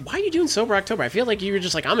never had... Why are you doing Sober October? I feel like you were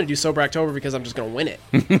just like, I'm going to do Sober October because I'm just going to win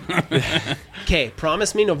it. Okay,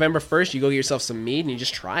 promise me November 1st you go get yourself some mead and you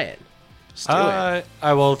just try it. Just do it.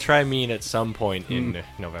 I will try mead at some point in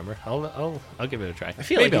November. I'll give it a try. I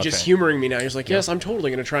feel like you're just humoring me now. You're just like, yes, I'm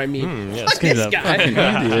totally going to try mead. yes. Fuck this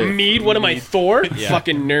guy. Mead? What am I, Thor?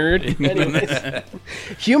 Fucking nerd. Anyways.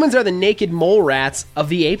 Humans are the naked mole rats of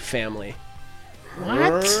the ape family.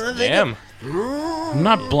 What? Damn. I'm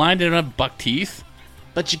not blind and I have buck teeth.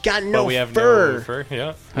 But you got But no we have fur. no fur.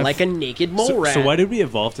 Yeah. Like a naked mole rat. So why did we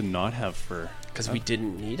evolve to not have fur? Because we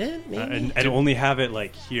didn't need it, maybe? And only have it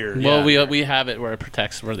like here? Well, we have it where it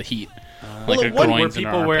protects for the heat, like Well, our what- Were groins and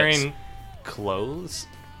our people armpits. wearing clothes?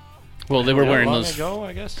 Well, they were wearing long those ago,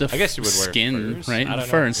 I guess. the I guess you would wear skin, furs. right? I don't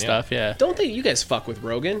Fur know. and stuff. Yeah. Don't they? You guys fuck with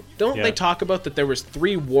Rogan. Don't Yeah. they talk about that there was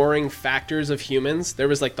 3 warring factors of humans? There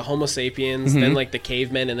was like the Homo sapiens, then like the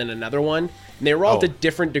cavemen, and then another one. And they were all Oh. to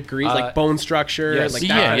different degrees, like bone structure, Yes. like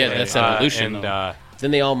Yeah, that. yeah, that's evolution, And though.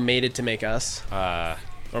 Then they all made it to make us,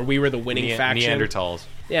 or we were the winning faction. Neanderthals.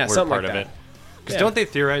 Yeah, were something part like of that. it. Because Yeah. don't they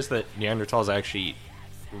theorize that Neanderthals actually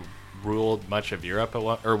ruled much of Europe at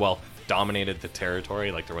one, or well, dominated the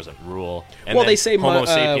territory? Like there wasn't rule. And Well, then they say Homo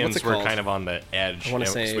what's sapiens it were called? kind of on the edge. I wanna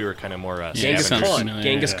and say- we were kind of more Genghis sounds Khan. familiar,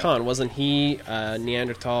 Genghis yeah. Khan, wasn't he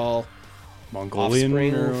Neanderthal Mongolian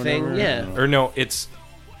offspring or thing? whatever? Yeah. Or no, it's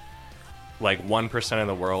like 1% of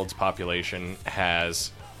the world's population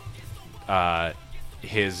has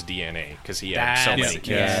his DNA because he had so That's- many kids.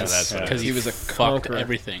 yes. So that's what it Because is. he was a Fucked conqueror.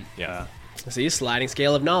 everything. Yeah. See, sliding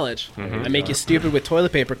scale of knowledge. I make you stupid with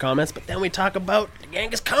toilet paper comments, but then we talk about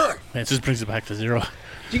Genghis Khan. Man, it just brings it back to zero.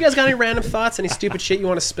 Do you guys got any random thoughts, any stupid shit you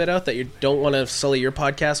want to spit out that you don't want to sully your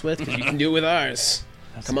podcast with? Because you can do it with ours.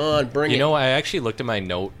 Come on, bring it. You know, I actually looked at my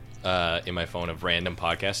note in my phone of random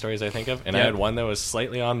podcast stories I think of, and I Yeah. had one that was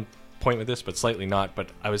slightly on point with this, but slightly not. But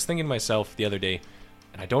I was thinking to myself the other day,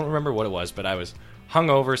 and I don't remember what it was, but I was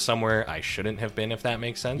hungover somewhere I shouldn't have been, if that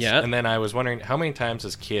makes sense. Yeah. And then I was wondering how many times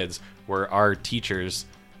as kids were our teachers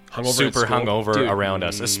Hungover at super school? hungover Dude. around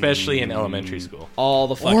us, especially in elementary school. all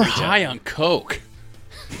the fucking Or time. high on coke.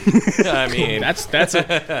 I mean, That's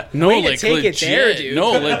a No, Way to like take it legit. there, dude.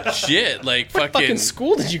 No, legit. Like what fucking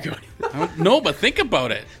school did you go to? No, but think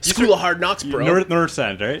about it. School of Hard Knocks, bro. North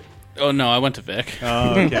End, right? Oh no, I went to Vic.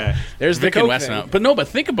 Oh, okay. There's the Vic and coke West thing. now. But no, but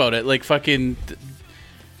think about it. Like fucking.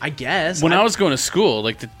 I guess. When I was going to school,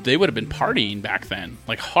 like they would have been partying back then.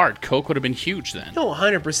 Like hard coke would have been huge then. No,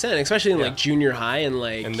 100%, especially in like junior high and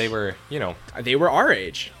like and they were, you know, they were our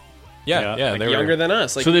age, yeah, Yeah. they like were younger than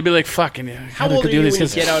us. Like So they'd be like, "Fucking, how old are you when you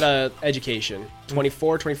get out of education?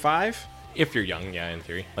 24, 25? if you're young, yeah, in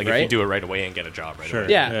theory. Like if Right? you do it right away and get a job right Sure.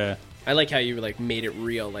 away. Yeah. I like how you like made it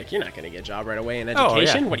real. Like you're not going to get a job right away in Oh,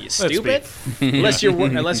 education. yeah. What are you, Let's be- stupid?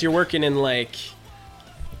 unless you're working in like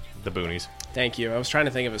The boonies. Thank you. I was trying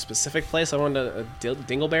to think of a specific place. I wanted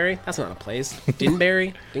Dingleberry. That's not a place.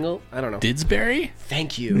 Dinberry? Dingle? I don't know. Didsbury?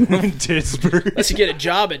 Thank you. Didsbury. Unless you get a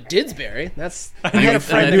job at Didsbury. That's. I knew- had a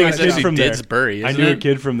friend I who knew got a a kid job. from there. Didsbury, I isn't knew a it?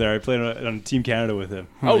 kid from there. I played on Team Canada with him.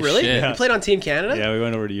 Oh, Holy really? shit. You played on Team Canada? Yeah, we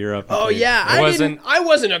went over to Europe. and Oh played. yeah, I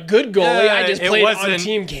wasn't a good goalie. I just it played on wasn't-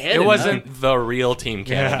 Team Canada. It wasn't the real Team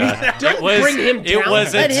Canada. Don't bring him down. It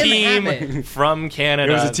was a Let him team have it. from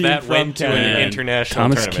Canada It was a team that from went to Canada. an international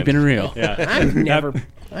Thomas tournament. keeping it real. Yeah.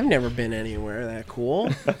 I've never been anywhere that cool.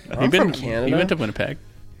 I'm You've been from Canada. You went to Winnipeg.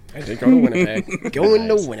 I did go to Winnipeg. Going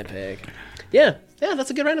to Winnipeg. Yeah, that's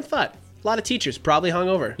a good random thought. A lot of teachers probably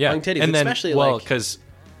hungover. Yeah, Hung titties, and then especially because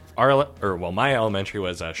my elementary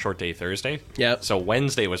was a short day Thursday. Yep. So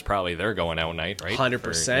Wednesday was probably their going out night, right?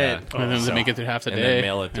 100%. And then they make it through half the And day.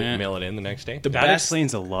 then Yeah. mail it in the next day. The That best.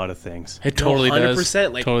 explains a lot of things. It totally does.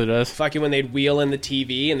 100%. Like, totally does. Fucking when they'd wheel in the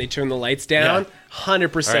TV and they turn the lights down. Yeah.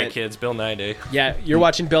 100%. All right, kids, Bill Nye Day. Yeah, you're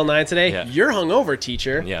watching Bill Nye today. Yeah. You're hungover,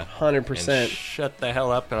 teacher. Yeah. 100%. And shut the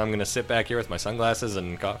hell up, and I'm going to sit back here with my sunglasses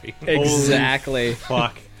and coffee. Exactly.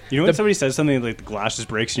 Fuck. You know when somebody says something like the glass just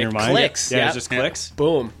breaks in your mind? clicks, Yeah, yeah. it just clicks.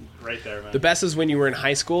 Boom. Right there, man. The best is when you were in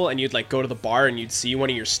high school and you'd like go to the bar and you'd see one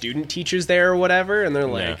of your student teachers there or whatever, and they're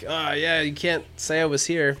like, "Oh yeah, you can't say I was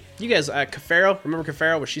here." You guys, Cafaro, remember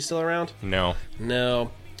Cafaro? Was she still around? No.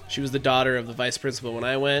 No, she was the daughter of the vice principal when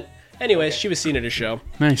I went. Anyways, she was seen at a show.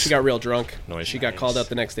 Nice. She got real drunk. Nice. She got called out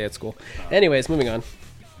the next day at school. Anyways, moving on.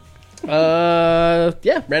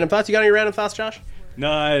 Yeah, random thoughts. You got any random thoughts, Josh? No,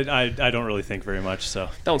 I don't really think very much, so.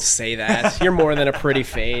 Don't say that. You're more than a pretty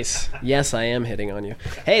face. Yes, I am hitting on you.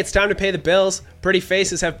 Hey, it's time to pay the bills. Pretty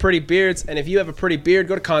faces have pretty beards, and if you have a pretty beard,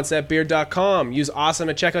 go to conceptbeard.com. Use awesome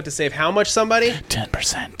at checkout to save how much, somebody?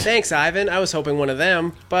 10%. Thanks, Ivan. I was hoping one of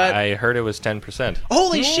them, but I heard it was 10%.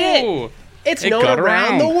 holy shit! It's known got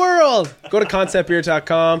around around. the world. Go to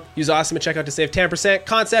conceptbeard.com. Use awesome at checkout to save 10%.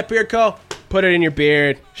 Concept Beard Co. Put it in your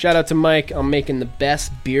beard. Shout out to Mike. I'm making the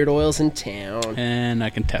best beard oils in town. And I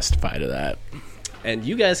can testify to that. And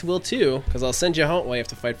you guys will too, because I'll send you home. Well, you have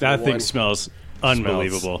to fight for That the thing one. smells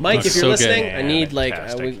unbelievable. Mike, if you're so listening, good. I need like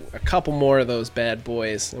Fantastic. a couple more of those bad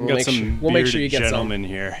boys. And We got some we'll make sure you bearded get some. gentlemen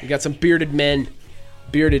here. You got some bearded men.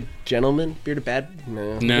 Bearded gentlemen? Bearded bad?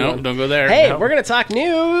 No, Don't go there. Hey, No. we're going to talk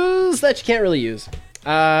news that you can't really use.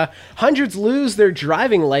 Hundreds lose their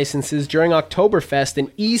driving licenses during Oktoberfest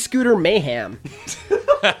in e-scooter mayhem.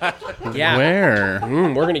 Yeah. Where?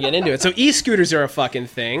 We're going to get into it. So e-scooters are a fucking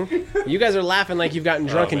thing. You guys are laughing like you've gotten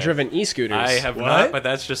drunk and man. driven e-scooters. I have What? not, but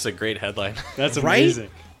that's just a great headline. That's Right? amazing.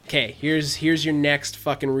 Okay, here's your next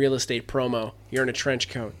fucking real estate promo. You're in a trench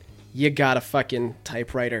coat. You got a fucking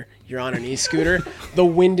typewriter. You're on an e-scooter. The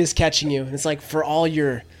wind is catching you. And it's like for all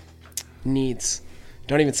your needs.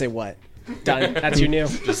 Don't even say what. Done. That's your new.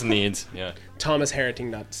 Just needs. Yeah.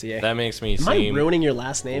 ThomasHarrington.ca. That makes me Am I seem... ruining your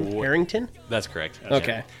last name? Harrington? That's correct. Okay.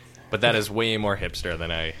 Yeah. But that is way more hipster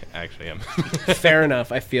than I actually am. Fair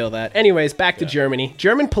enough. I feel that. Anyways, back to Germany.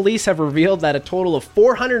 German police have revealed that a total of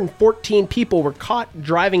 414 people were caught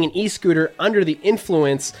driving an e-scooter under the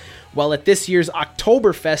influence while at this year's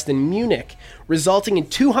Oktoberfest in Munich, resulting in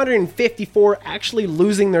 254 actually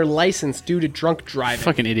losing their license due to drunk driving.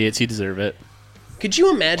 Fucking idiots. You deserve it. Could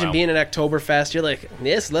you imagine Wow. being at Oktoberfest? You're like,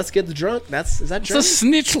 yes, let's get drunk. Is that The German?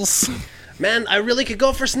 snitchels. Man, I really could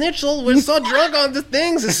go for schnitzel. We're so drunk on the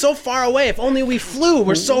things. It's so far away. If only we flew.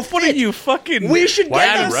 We're so What are fit. you fucking... We should Why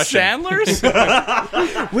get are you us. Russian?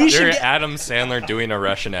 Sandlers? We should You're get, Adam Sandler doing a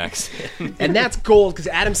Russian accent. and that's gold because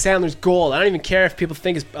Adam Sandler's gold. I don't even care if people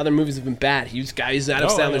think his other movies have been bad. He's Adam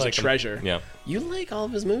No, I Sandler's like a him. treasure. Yeah. You like all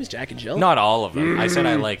of his movies, Jack and Jill? Not all of them. I said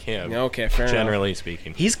I like him. Okay, fair enough. Generally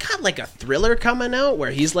speaking. He's got like a thriller coming out where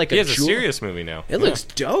he's like He has a jewel- serious movie now. It looks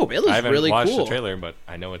dope. It I looks haven't really watched cool. the trailer, but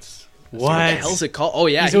I know it's... What the hell's it called? Oh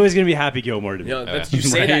yeah, He's always going to be Happy Gilmore to me. you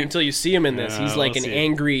say that Right. until you see him in this. He's like we'll an see.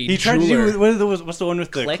 angry. He tried jeweler. to do what's the one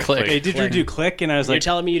with the Click? Hey, did you do Click? And I was You're like,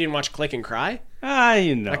 telling me you didn't watch Click and Cry?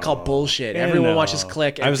 you know. I call bullshit. Yeah, Everyone no. watches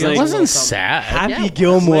Click. I was feels like- It a wasn't little something. sad. Happy Yeah,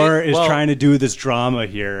 Gilmore is well- trying to do this drama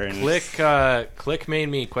here, and Click made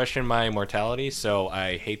me question my mortality, so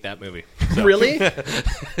I hate that movie. So. Really?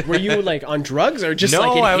 Were you like on drugs or just No,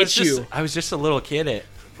 like it I hit was you? I was just a little kid,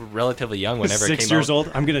 relatively young whenever it 6 came years out.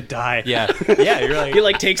 old, I'm gonna die. Yeah, yeah, you're like, He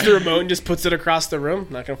like takes the remote and just puts it across the room.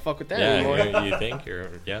 Not gonna fuck with that anymore. yeah, you think you're,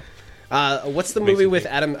 yeah. What's the Makes movie you with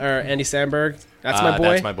think. Adam or Andy Samberg? That's my boy.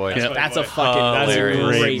 That's my boy. Yeah. That's a boy. fucking that's a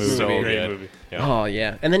Hilarious. great movie. So Great good. movie. Yeah. Oh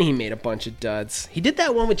yeah, and then he made a bunch of duds. He did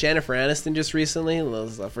that one with Jennifer Aniston just recently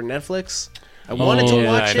for Netflix. I wanted to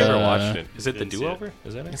yeah, watch I never it. watched it. Is it the Didn't see do-over?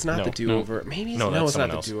 Is that it? It's not No. the do-over. Maybe No, no, that's it's not someone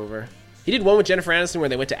the else. do-over. He did one with Jennifer Aniston where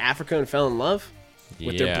they went to Africa and fell in love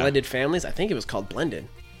with their Yeah. blended families. I think it was called Blended.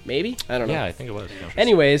 Maybe? I don't know. Yeah, I think it was.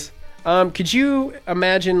 Anyways, could you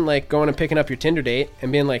imagine like going and picking up your Tinder date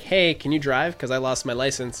and being like, "Hey, can you drive? Because I lost my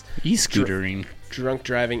license." E-scootering. Drunk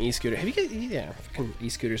driving e-scooter. Have you guys? Yeah, fucking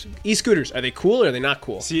e-scooters. E-scooters. Are they cool or are they not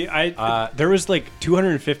cool? See, there was like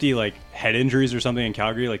 250 like head injuries or something in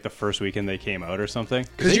Calgary like the first weekend they came out or something.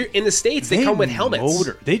 Because you're in the States, they come with helmets.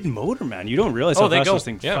 They motor, man. You don't realize how fast those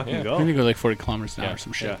things fucking go. I think they go like 40 kilometers an hour or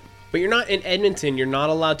some shit. Yeah. But you're not in Edmonton. You're not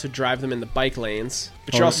allowed to drive them in the bike lanes.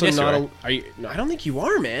 But you're also not. Are you? No, I don't think you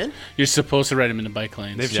are, man. You're supposed to ride them in the bike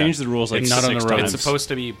lanes. They've changed the rules like not on the road. It's supposed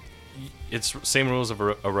to be. It's same rules of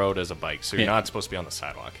a road as a bike, so you're not supposed to be on the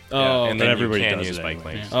sidewalk. Oh, and then everybody you can does use it bike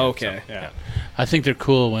anyway. lanes. Oh, okay. So, yeah. I think they're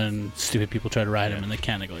cool when stupid people try to ride them and they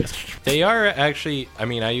can't. They go. They are actually. I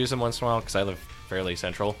mean, I use them once in a while because I live fairly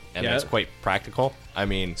central, and it's quite practical. I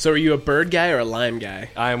mean, so are you a bird guy or a lime guy?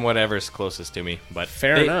 I'm whatever's closest to me. But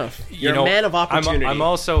fair enough. You're a man of opportunity. I'm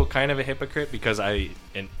also kind of a hypocrite because I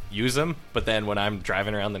use them, but then when I'm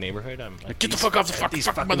driving around the neighborhood, I'm like, get the fuck off the fucking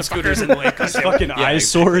scooters in the way. Fucking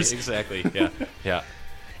eyesores. Exactly. Yeah.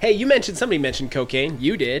 Hey, somebody mentioned cocaine.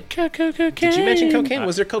 You did. Cocaine. Did you mention cocaine?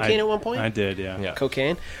 Was there cocaine at one point? I did, yeah.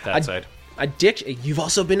 Cocaine. That side. Addiction. You've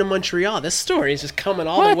also been to Montreal. This story is just coming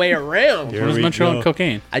all the way around. What is Montreal and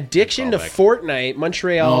cocaine? Addiction to Fortnite.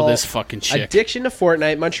 Montreal. Oh, this fucking chick. Addiction to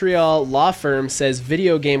Fortnite. Montreal law firm says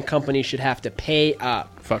video game company should have to pay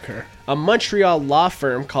up. Fuck her. A Montreal law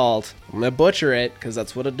firm called, I'm going to butcher it because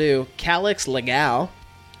that's what I do, Calex Legal.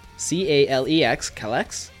 C-A-L-E-X.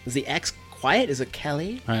 Calex? Is the X quiet? Is it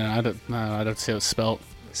Calais? I don't see how it's spelled.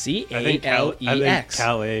 C-A-L-E-X.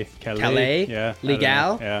 Calais. Yeah.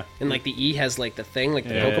 Legal. Yeah. And like the E has like the thing, like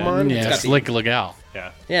the Pokemon. Yeah, it's like legal.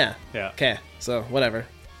 Yeah. Yeah. Okay. So whatever.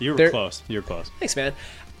 You were close. Thanks, man.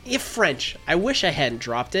 If French, I wish I hadn't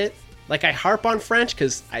dropped it. Like I harp on French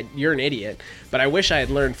because you're an idiot, but I wish I had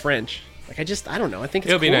learned French. Like I don't know. I think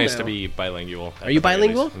it's It'll be cool nice now. to be bilingual. Are you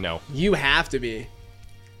bilingual? No. You have to be.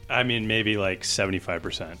 I mean, maybe like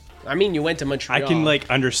 75%. I mean, you went to Montreal. I can like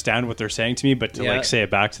understand what they're saying to me, but to like say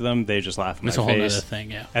it back to them, they just laugh in my face. It's a whole other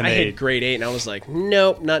thing, yeah. And I hit grade 8, and I was like,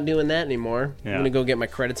 nope, not doing that anymore. I'm gonna go get my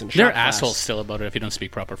credits in shop They're class. assholes still about it if you don't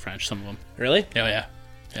speak proper French. Some of them. Really? Oh yeah.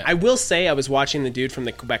 I will say, I was watching the dude from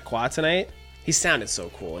the Quebec Quad tonight. He sounded so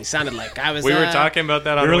cool. He sounded like I was. We were talking about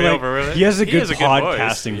that on the way over. Really? He has a good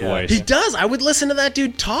podcasting voice. He does. I would listen to that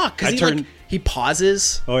dude talk because he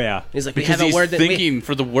pauses. Oh yeah. He's like, because he's thinking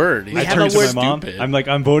for the word. I turn to my mom. I'm like,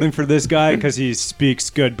 I'm voting for this guy because he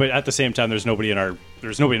speaks good, but at the same time, there's nobody in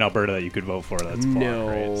Alberta that you could vote for. That's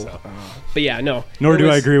right? So. But yeah, no. Nor do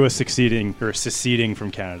I agree with seceding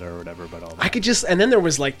from Canada or whatever. But all that. I could just, and then there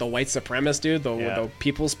was like the white supremacist dude, the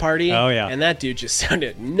People's Party. Oh yeah. And that dude just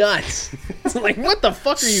sounded nuts. It's like, what the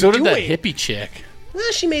fuck are you doing? So did that hippie chick.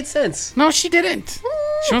 Well, she made sense. No, she didn't.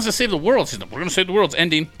 She wants to save the world. She's like, we're going to save the world. It's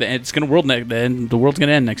ending. The world's going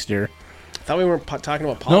to end next year. I thought we weren't talking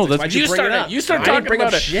about politics. No, why'd you bring it up? You start talking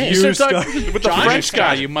about it. Shit. You start talking with the French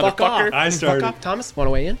guy, you motherfucker. I started. Fuck off, Thomas. Want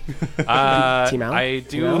to weigh in? Team out? I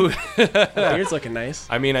do. Beard's looking nice.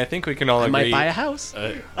 I mean, I think we can all agree. I might buy a house.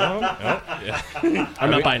 I'm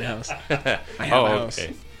not buying a house. I have a house.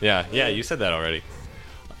 Okay. Yeah, you said that already.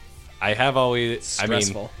 I have always.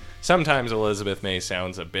 Stressful. I mean, sometimes Elizabeth May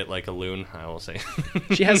sounds a bit like a loon, I will say.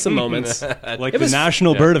 She has some moments. Like the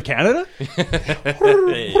national bird of Canada?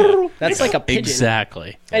 That's like a pigeon.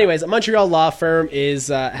 Exactly. Anyways, a Montreal law firm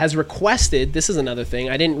has requested, this is another thing,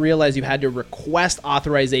 I didn't realize you had to request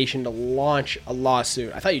authorization to launch a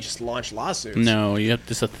lawsuit. I thought you just launched lawsuits. No,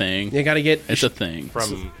 it's a thing. You got to get... It's a thing.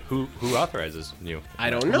 From who authorizes you? I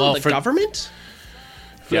don't know. The government?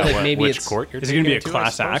 Yeah, like maybe which it's court you're Is it going to be a taking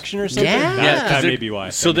class to, I suppose? action or something? Yeah. That may be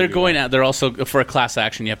why. So they're going out. They're also, for a class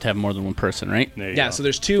action, you have to have more than one person, right? There you Yeah, go. so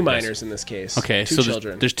there's two minors in this case. Okay, two so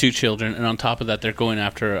children. there's two children, and on top of that, they're going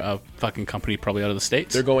after a fucking company probably out of the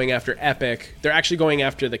States. They're going after Epic. They're actually going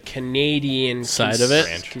after the Canadian side of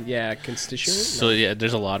it. Yeah, constituent. So yeah,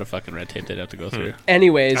 there's a lot of fucking red tape they'd have to go through.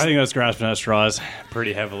 Anyways, I think that's grasping at straws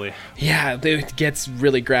pretty heavily. yeah, it gets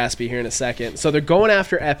really graspy here in a second. So they're going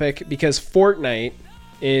after Epic because Fortnite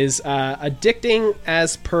is addicting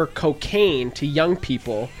as per cocaine to young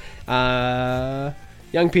people. Whereas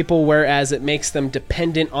it makes them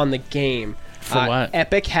dependent on the game. For what?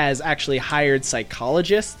 Epic has actually hired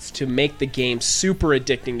psychologists to make the game super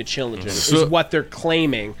addicting to children, is what they're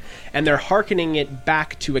claiming. And they're hearkening it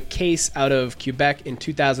back to a case out of Quebec in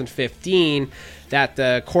 2015 that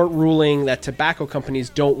the court ruling that tobacco companies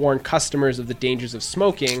don't warn customers of the dangers of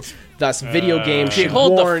smoking. Thus, video games should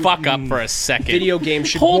hold warn... the fuck up for a second. Video games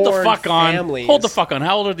should hold warn the fuck on. families. Hold the fuck on.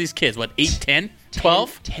 How old are these kids? What, 8, 10,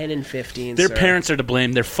 12? 10 and 15, Their sir. parents are to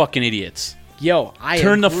blame. They're fucking idiots. Yo, I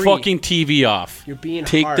Turn agree. the fucking TV off. You're being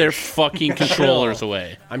Take harsh. their fucking controllers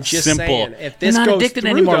away. I'm just Simple. saying, if this You're not goes addicted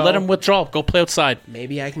through, anymore. though, Let them withdraw. Go play outside.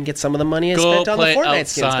 maybe I can get some of the money I Go spent on the play Fortnite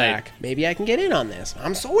skins outside. back. Maybe I can get in on this.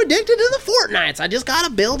 I'm so addicted to the Fortnites. I just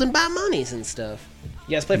gotta build and buy monies and stuff.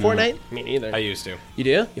 You guys play Fortnite? Me neither. I used to. You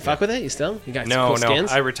do? You fuck with it? You still? You got No, cool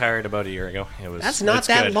skins? I retired about a year ago. That's not it's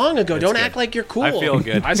that good. long ago. It's Don't good. act like you're cool. I feel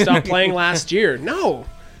good. I stopped playing last year. No.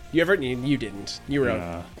 You ever? You didn't. You were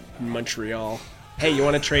out in Montreal. Hey, you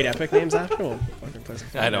want to trade Epic names after? We'll fucking play some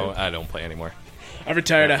Fortnite. I don't play anymore. I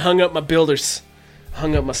retired. I hung up my builders.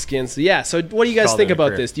 Hung up my skins. Yeah, so what do you guys Called think it a about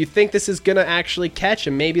career. this? Do you think this is going to actually catch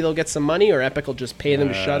and maybe they'll get some money, or Epic will just pay them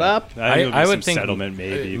to shut up? I would some think settlement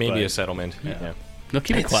maybe. maybe but a settlement. Yeah. No,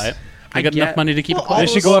 keep it quiet. I I got get- enough money to keep well, it quiet.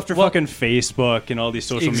 They should go after fucking Facebook and all these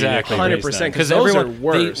social Exactly. media. 100%, companies because then. those everyone, are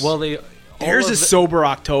worse. They Theirs is sober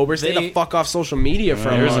October. Stay they- the fuck off social media for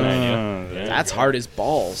a There's month. an idea. That's hard as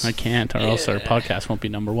balls. I can't, or else our podcast won't be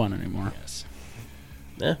number one anymore.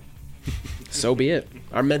 Yeah. So be it.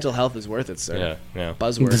 Our mental health is worth it, sir. Yeah, yeah.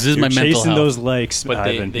 Buzzword. This is You're my mental chasing health. those likes, But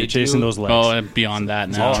Ivan. they You're chasing do- those likes. Oh, and beyond that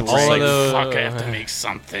now. all It's right. like, the- fuck, I have to make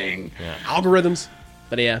something. Algorithms.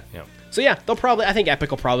 But yeah. Yeah. So yeah, they'll probably. I think Epic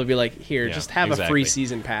will probably be like, here, Yeah, just have a exactly. free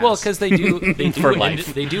season pass. Well, because they do For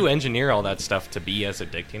life. they do engineer all that stuff to be as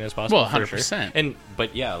addicting as possible. Well, for 100%. Sure.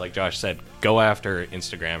 But yeah, like Josh said, go after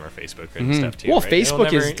Instagram or Facebook and stuff too. well, right? It'll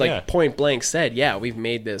Facebook never- is like yeah. point blank said, yeah, we've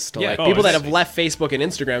made this to Yeah. like Oh, people that have exactly. left Facebook and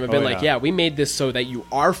Instagram have been like, yeah. yeah, we made this so that you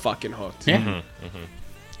are fucking hooked. Yeah.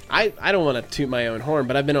 I don't want to toot my own horn,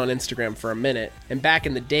 but I've been on Instagram for a minute, and back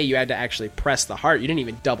in the day, you had to actually press the heart. You didn't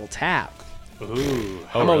even double tap. Oh,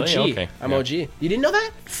 I'm really? OG. Okay. I'm Yeah. OG. You didn't know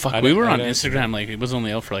that? Fuck, I we didn't- were I on didn't- Instagram, like, it was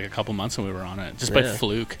only out for like a couple months and we were on it. Just by Yeah.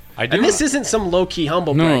 fluke. I do. And this isn't some low key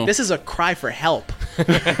humble No. brag. This is a cry for help.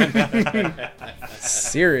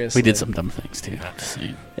 Seriously. We did some dumb things too. Just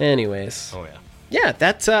saying. Anyways. Oh yeah. Yeah,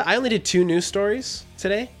 that's. I only did 2 news stories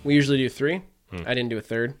today. We usually do 3. I didn't do a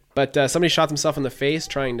third. But somebody shot himself in the face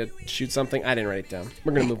trying to shoot something. I didn't write it down.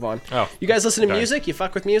 We're going to move on. Oh, You guys listen to darn. music? You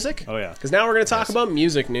fuck with music? Oh, yeah. Because now we're going to talk about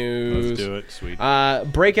music news. Let's do it.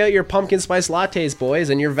 Sweet. Break out your pumpkin spice lattes, boys,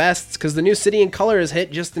 and your vests, because the new City and Color has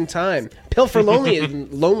hit just in time. Pill for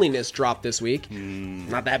Loneliness dropped this week.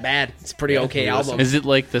 Not that bad. It's a pretty okay album. Is it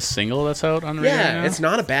like the single that's out on the radio Yeah, now? it's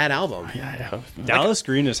not a bad album. Dallas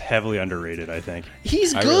Green is heavily underrated, I think.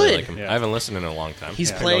 He's I good. really like him. Yeah. I haven't listened in a long time.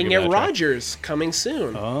 He's Yeah, playing I'll give at it a try. Rogers coming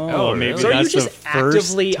soon. Oh, maybe really? So are you that's just the first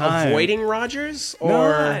actively time. avoiding Rogers, or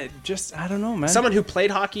No, I don't know, man. someone who played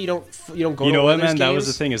hockey? You don't go. You to know what, Oilers man? That was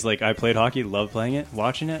the games? thing. Is like I played hockey, loved playing it,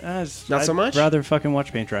 watching it. Not so much? I'd rather fucking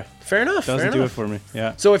watch paint dry. Fair enough. Doesn't fair do it enough. for me.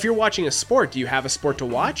 Yeah. So if you're watching a sport, do you have a sport to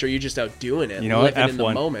watch, or are you just out doing it, You know what? living in the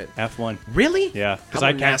F1. moment? F1. Really? Yeah, How because I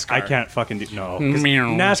about can't. NASCAR? I can't fucking do no. 'Cause Meow.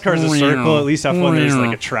 NASCAR's a circle. At least F1 there's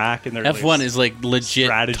like a track, and there's F1 is like legit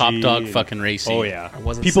strategy top dog and- fucking racing. Oh yeah.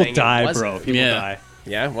 wasn't People saying it die, wasn't. bro. People Yeah. die.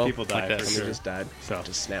 Yeah. Well, People die. that. for somebody sure. just died. So.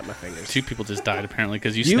 Just snapped my fingers. 2 people just died apparently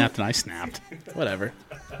because you You- snapped and I snapped. Whatever.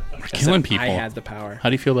 We're killing people. I had the power. How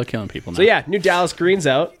do you feel about killing people now? So yeah, new Dallas Green's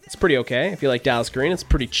out. It's pretty okay. If you like Dallas Green, it's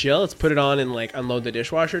pretty chill. Let's put it on and like unload the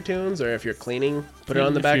dishwasher tunes, or if you're cleaning, put it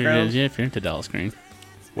on the If you're- background. Yeah, if you're into Dallas Green.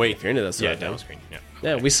 Wait, If you're into this sort yeah, of thing. Dallas Green. Yeah.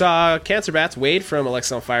 Yeah, we saw Cancer Bats. Wade from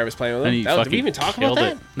Alexis on Fire was playing with And him. he Did we fucking even talk about killed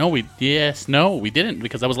that? it. No, we didn't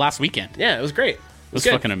because that was last weekend. It Yeah, it was great. It was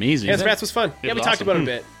good. fucking amazing. Cancer Bats was fun. Yeah, we was talked awesome. about it a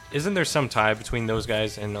bit. Isn't there some tie between those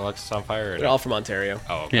guys and Alexis on Fire? Or They're no? all from Ontario.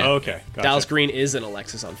 Oh, okay. Yeah. Okay. Gotcha. Dallas Green is an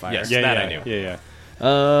Alexis on Fire. Yes. Yeah, That yeah, I knew. Yeah, yeah.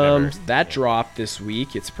 Never. That dropped this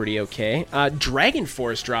week. It's pretty okay. Dragon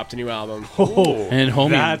Force dropped a new album. Oh, And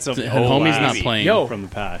that's a homie's not baby playing. Yo. from the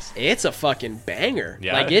past. It's a fucking banger.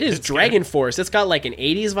 Yeah, Like it is it's Dragon Force. It's got like an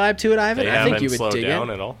 80s vibe to it, Ivan. They I think haven't you would slowed dig down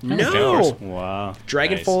it. at all. No. Wow.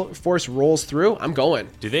 Dragon Nice. Force rolls through. I'm going.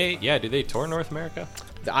 Do they? Yeah. Do they tour North America?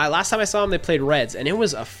 Last time I saw them, they played Reds, and it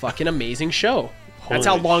was a fucking amazing show. That's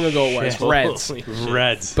how Holy long ago it was. shit. Reds. Holy shit.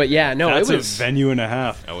 Reds. But yeah, no, That's it was. a venue and a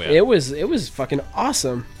half. Oh yeah. It was fucking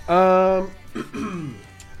awesome.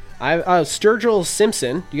 Sturgill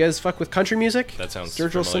Simpson. You guys fuck with country music? That sounds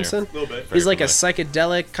Sturgill familiar. Simpson. A little bit. He's like a familiar.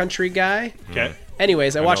 psychedelic country guy. Okay.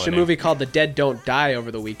 Anyways, I know watched the a name. movie called The Dead Don't Die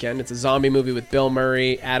over the weekend. It's a zombie movie with Bill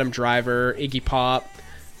Murray, Adam Driver, Iggy Pop.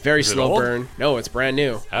 Very Is it slow old? burn. No, it's brand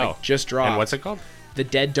new. Oh. Like, just dropped. And what's it called? The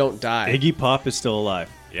Dead Don't Die. Iggy Pop is still alive.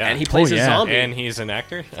 Yeah. And he plays a yeah. zombie. And he's an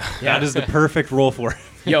actor. That is the perfect role for it.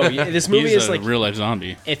 Yo, this movie He's is a like, real life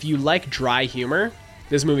zombie. if you like dry humor,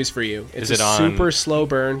 this movie's for you. It's Is it a on super slow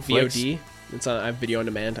burn Flicks? VOD. It's on. I have video on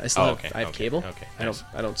demand. I still Oh, have. okay, I have okay, cable. okay, I nice.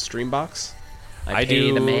 don't. I don't stream box. I I pay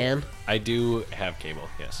do. the man. I do have cable.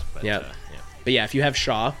 Yes. But, Yeah. yeah. But yeah, if you have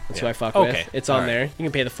Shaw, that's who Yeah. I fuck Okay. with. It's on All right. there. You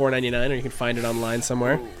can pay the $4.99, or you can find it online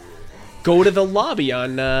somewhere. Go to the lobby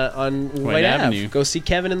on White Avenue. Ave. Go see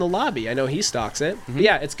Kevin in the lobby. I know he stocks it. But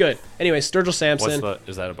yeah, it's good. Anyway, Sturgill Sampson.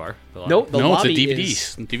 Is that a bar? Nope, the No, it's a lobby DVD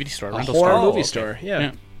is DVD store. a rental horror store. movie okay. store. Yeah.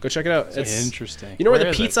 Yeah. Go check it out. It's Interesting. You know where Where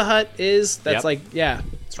the is Pizza Hut is? That's Yep.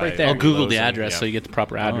 it's right By- there. I'll Google the Lowe's and- address yeah. so you get the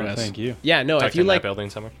proper address. Thank you. Yeah, no, Tucked if you in like that building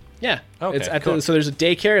somewhere. Yeah. Okay, It's at cool. so there's a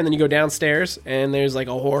daycare and then you go downstairs and there's like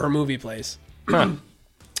a horror movie place.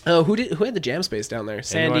 Oh, who had the jam space down there?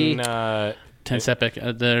 Sandy. Anyone, Tense Epic.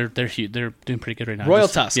 They're huge. They're doing pretty good right now. Royal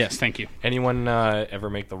Tusk. Yes, thank you. anyone ever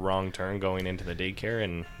make the wrong turn going into the daycare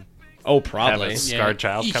and Oh, have probably. a scarred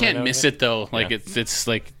child? You coming can't out miss of it though. Like Yeah. it's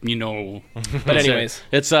like But anyways,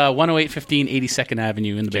 it's 10815 82nd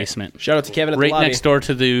Avenue in the basement, shout out to Kevin at the right lobby. next door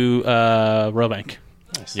to the Royal Bank.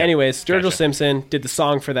 Anyways, Sturgill Gotcha. Simpson did the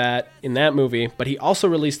song for that in that movie, but he also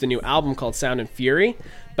released a new album called Sound and Fury.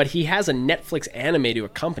 But he has a Netflix anime to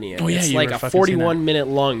accompany it. Oh, yeah, it's you like were a fucking saying that. 41-minute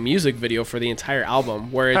long music video for the entire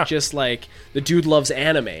album, where it's just like the dude loves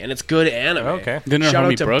anime and it's good anime. Okay. Didn't our Shout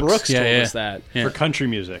homie out to Brooks? Brooks Yeah, told yeah. us that. Yeah. For country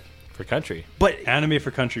music. For country. But Anime for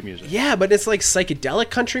country music. yeah, but it's like psychedelic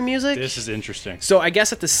country music. This is interesting. So I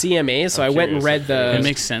guess at the CMA, so I went and curious. read It the.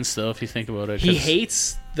 makes sense though if you think about it. He 'cause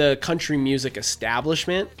hates the country music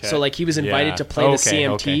establishment. Okay. So like he was invited Yeah. to play Okay, the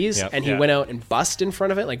CMTs, okay. Yep. and he Yeah. went out and busked in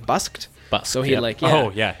front of it, like busked. Busk, So he yep. like yeah.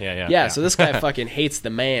 Oh, yeah. Yeah, so this guy fucking hates the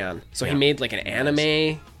man. So he Yeah. made like an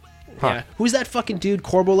anime. Yeah. Who's that fucking dude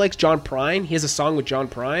Corbo likes? John Prine. He has a song with John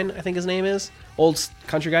Prine, I think his name is. Old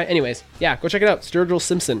country guy. Anyways, yeah, go check it out. Sturgill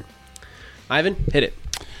Simpson. Ivan, hit it.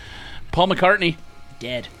 Paul McCartney.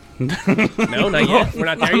 Dead. No, not yet. We're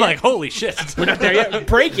not there I'm yet. like, holy shit. We're not there yet.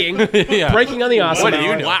 Breaking. Breaking on the awesome What do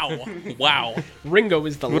you hour. know? Wow. Ringo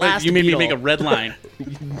is the last You made me Beatle. make a red line.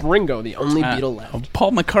 Ringo, the only Beatle left.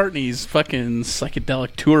 Paul McCartney's fucking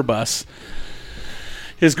psychedelic tour bus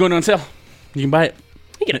is going on sale. You can buy it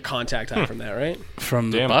You get a contact high from that, right?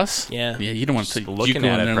 from the Damn. bus. Yeah. Yeah, you don't want to. looking you go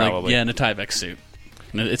at in it, there probably. in a Tyvek suit.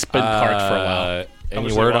 It's been parked for a while. Any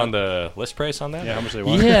much word they on want? the list price on that? Yeah, how much they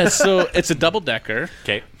want? Yeah, so it's a double decker.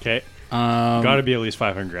 Okay. Okay. Got to be at least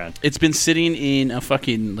 $500,000. It's been sitting in a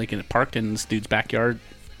fucking parked in this dude's backyard,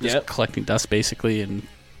 just Yep. collecting dust basically and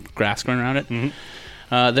grass growing around it.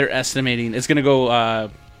 They're estimating it's going to go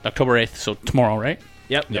October 8th, so tomorrow, right?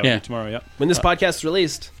 Yep. Yep, Yeah. tomorrow. Yep. When this podcast is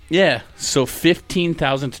released. Yeah, so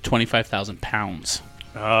 15,000 to 25,000 pounds.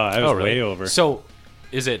 I was way over. So,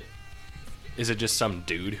 is it just some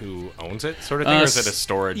dude who owns it, sort of thing, or is it a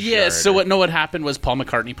storage? Yeah. yard, So or- what happened was Paul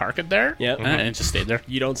McCartney parked it there. Yep. And it just stayed there.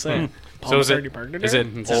 You don't say. So is McCartney it parked is there?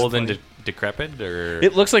 it old and decrepit, or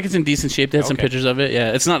It looks like it's in decent shape. They had some Okay. pictures of it.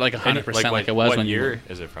 Yeah, it's not like 100% like, what, it was what when year you.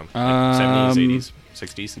 is it from? Like 70s, 80s,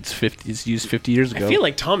 60s. It's 50. It's used 50 years ago. I feel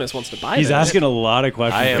like Thomas wants to buy He's this. asking a lot of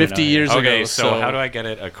questions. I am- right 50 now. years Okay, ago. so how do I get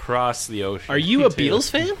it across the ocean? Are you a to-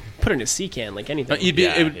 Beatles fan? Put it in a sea can like anything. You'd be,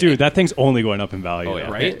 Yeah, it would, Dude, that thing's only going up in value. Oh, though.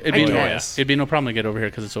 yeah. right? It'd be, I no, guess. it'd be no problem to get over here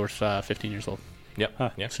because it's over 15 years old.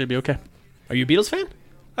 Yep. Yeah. So it'd be okay. Are you a Beatles fan?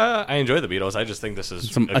 I enjoy the Beatles. I just think this is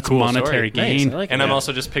It's a, a it's cool a monetary story. gain. Nice, I like And it. I'm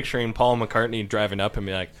also just picturing Paul McCartney driving up and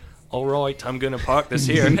be like, "All right, I'm gonna park this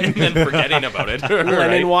here," and then forgetting about it. Lennon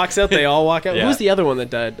right? walks out. They all walk out. Yeah. Who's the other one that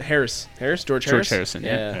died? George Harris? George Harrison,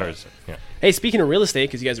 yeah. Yeah. Hey, speaking of real estate,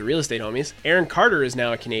 because you guys are real estate homies, Aaron Carter is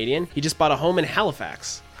now a Canadian. He just bought a home in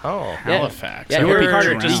Halifax. Oh. Yeah. Halifax. Yeah, I hope Aaron he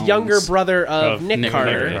Carter, drowns. the younger brother of Nick, Nick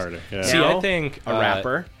Carter. Carter. Yeah. See, Now, I think a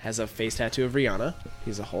rapper has a face tattoo of Rihanna.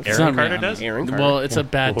 He's a whole It's Aaron not Carter Rihanna. does? Aaron Carter. Well, it's a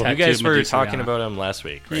bad tattoo. You guys of were Medusa talking Rihanna. about him last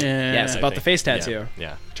week, right? Yeah. Yes, about the face tattoo.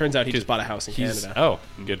 Yeah. Turns out he just bought a house in Canada. Oh,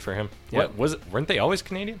 good for him. What was it? Weren't they always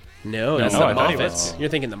Canadian? No, that's No, the I thought he Moffats. was. You're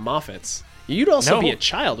thinking the Moffats. You'd also No. be a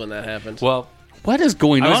child when that happened. Well, What is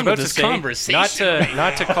going I was on about with to this say conversation?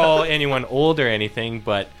 not to call anyone old or anything,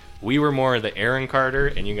 but we were more the Aaron Carter,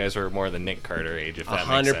 and you guys were more the Nick Carter age. If that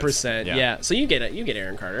makes sense. 100%. Yeah. So you get it. You get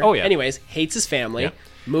Aaron Carter. Oh, yeah. Anyways, hates his family. Yeah.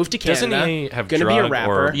 Moved to Canada. Doesn't he have gonna drug be a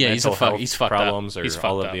rapper. or Yeah, he's a mental fuck- health he's fucked up. problems or He's all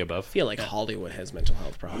fucked of up. the above? I feel like Hollywood has mental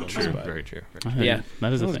health problems. But Very true. yeah,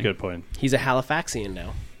 That is a That's a thing. good point. he's a Halifaxian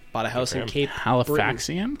now. Bought a house in him. Cape Halifaxian?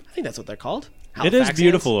 Britain. I think that's what they're called. It is Halifaxians.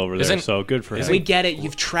 beautiful over there, Isn't- so good for him. We get it.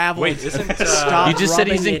 You've traveled. Wait, isn't Stop You just said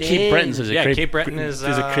he's rubbing in it Cape in. Breton. So he's a yeah, Cape, Cape Breton is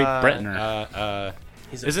he's a Cape Bretoner.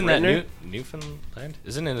 He's a Isn't that Bretoner? Newfoundland?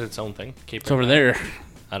 Isn't it its own thing? Cape It's over Breton? there.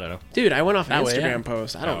 I don't know. Dude, I went off an That way, Instagram yeah.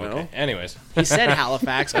 post. I don't know. Okay. Anyways, He said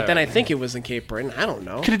Halifax, but then I think it was in Cape Breton. I don't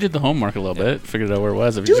know. Could have did the homework a little bit. Figured out where it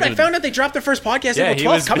was. If Dude, I found out they dropped their first podcast yeah, April he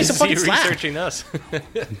 12th. was Cut me some busy fucking slack. researching us.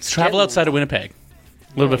 travel outside of Winnipeg.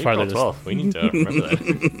 A little bit farther. April 12th. We need to remember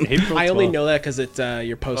that. April I only 12th. know that because it's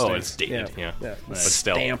your posting. Oh, it's dated. Yeah, Yeah. but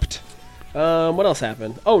still. Stamped. What else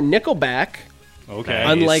happened? Oh, Nickelback Okay.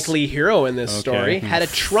 unlikely hero in this story, had a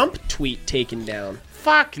Trump tweet taken down.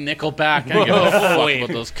 Fuck Nickelback. I don't give a fuck about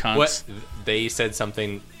those cunts. What? They said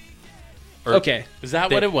something. Okay. Is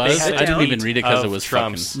that what it was? had I a didn't even tweet read it because of it was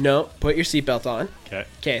Trump's. fucking... No, put your seatbelt on. Okay.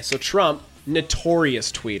 Okay, so Trump,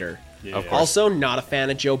 notorious tweeter. Of course. Also not a fan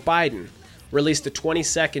of Joe Biden. Released a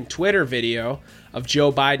 20-second Twitter video of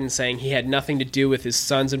Joe Biden saying he had nothing to do with his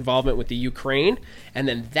son's involvement with the Ukraine, and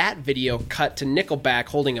then that video cut to Nickelback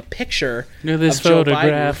holding a picture Look at this of Joe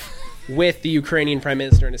photograph. Biden with the Ukrainian Prime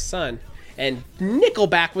Minister and his son. And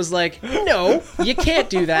Nickelback was like, no, you can't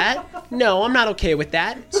do that. No, I'm not okay with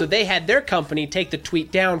that. So they had their company take the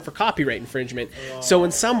tweet down for copyright infringement. So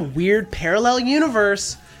in some weird parallel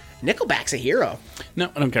universe, Nickelback's a hero. No,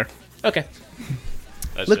 I don't care. Okay.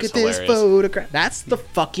 That's Look just at this hilarious. photograph. That's the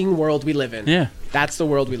fucking world we live in. Yeah. That's the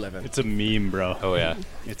world we live in. It's a meme, bro. Oh yeah,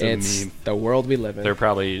 It's a It's meme. the world we live in. they're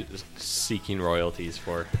probably seeking royalties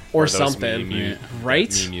for Or those something. meme,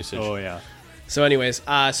 Right? Meme usage. Oh, yeah. So anyways,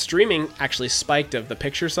 streaming actually spiked of the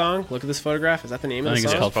picture song. Look at this photograph. Is that the name I of think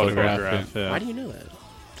the it's song? called Photograph. Photograph. Yeah. Why do you know that?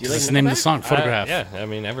 Do you It's the name of the Nickelback? song, Photograph. Yeah, I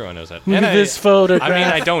mean everyone knows that. Look And at this photograph. I mean,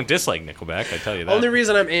 I don't dislike Nickelback. I tell you that. Only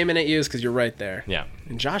reason I'm aiming at you is because you're right there. Yeah.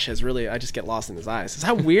 And Josh has really, I just get lost in his eyes. Is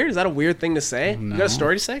that weird? Is that a weird thing to say? You got a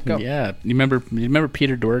story to say? Go. Yeah. You remember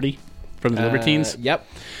Peter Doherty from the Libertines? Yep.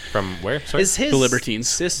 From where? Sorry. Is his The Libertines.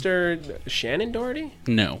 sister Shannon Doherty?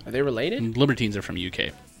 No. Are they related? Libertines are from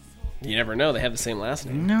UK. You never know. They have the same last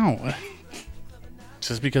name. No.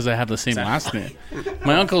 Just because I have the same last name.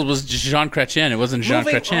 My uncle was Jean Chrétien. It wasn't Jean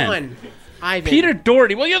Moving Chrétien. on. Ivan. Peter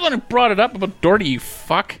Doherty. Well, you're the one who brought it up about Doherty, you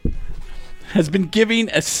fuck. Has been giving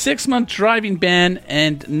a 6-month driving ban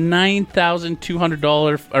and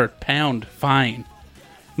 $9,200 or pound fine.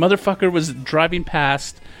 Motherfucker was driving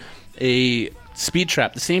past a speed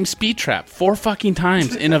trap, the same speed trap, 4 fucking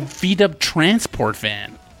times in a VW transport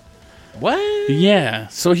van. What? Yeah,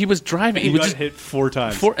 so he was driving. He was got just hit 4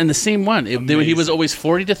 times. in the same one. He Amazing. was always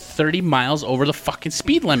 40 to 30 miles over the fucking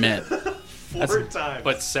speed limit. 4 times.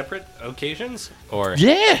 But separate occasions, or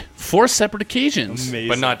Yeah, 4 separate occasions. Amazing.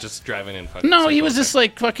 but not just driving in fucking. No, he circles. was just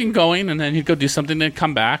like fucking going, and then he'd go do something, then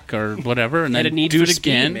come back or whatever, and Had then a need do for it speed,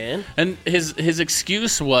 again. man. And his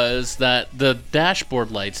excuse was that the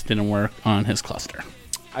dashboard lights didn't work on his cluster.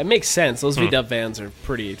 It makes sense. Those VW vans are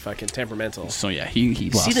pretty fucking temperamental. So yeah, he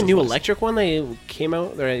lost. See the his new license. electric one they came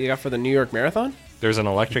out? They got for the New York Marathon. There's an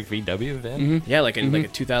electric VW van, Yeah, like a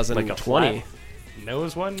 2020. flat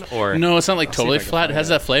nose one, or No, it's not like see if totally I can flat. It find has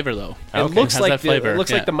it. that flavor though. It Okay. looks Has like that flavor. it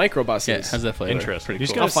looks Yeah. like the microbuses. Yeah, it has that flavor. Interesting. You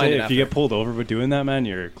just I'll gotta find say, it if you after. get pulled over for doing that, man,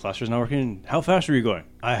 your cluster's not working. How fast were you going?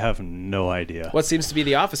 I have no idea. What seems to be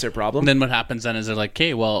the officer problem? And then what happens then is they're like,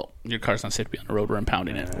 "Okay, well, your car's not safe to be on the road. We're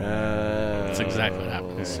impounding it." That's exactly what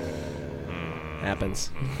happens. happens.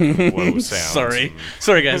 Whoa, sounds.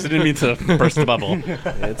 Sorry, guys. I didn't mean to burst the bubble.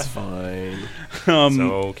 It's fine. So,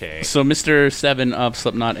 okay. So Mr. Seven of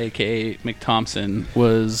Slipknot, a.k.a. Mick Thompson,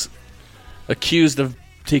 was accused of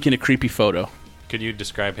taking a creepy photo. Could you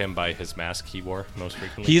describe him by his mask he wore most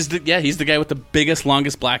frequently? He's the guy with the biggest,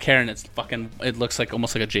 longest black hair, and it looks like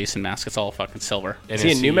almost like a Jason mask. It's all fucking silver. And Is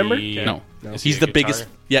he a new member? No, Is he he's a the guitar biggest.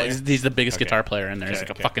 Yeah, player? he's the biggest Okay. guitar player in there. He's Okay, like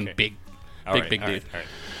a okay, fucking okay. big All right, dude. all right,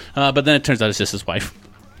 all right. But then it turns out it's just his wife.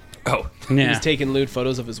 Oh, Yeah. He's taking lewd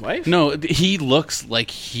photos of his wife. No, he looks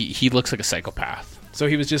like he looks like a psychopath. So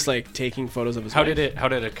he was just like taking photos of his how wife.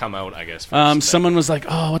 did it come out? I guess. First, Someone was like,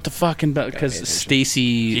 "Oh, what the fuck?" And because attention.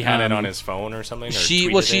 Stacy, he had it on his phone or something. Or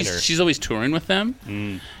she's always touring with them,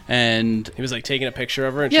 and He was like taking a picture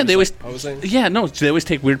of her. And yeah, she they was, always like, posing. Yeah, no, they always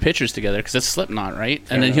take weird pictures together because it's Slipknot, right?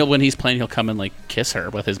 And then when he's playing, he'll come and like kiss her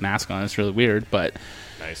with his mask on. It's really weird, but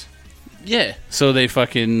nice. yeah. So they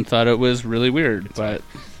fucking thought it was really weird, but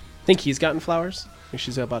Think he's gotten flowers? Think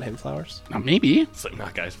she's about him flowers? maybe.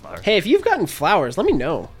 Slipknot guy's flower. Hey, if you've gotten flowers, let me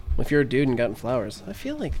know. If you're a dude and gotten flowers, I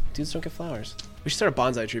feel like dudes don't get flowers. We should start a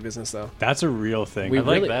bonsai tree business though. That's a real thing. We I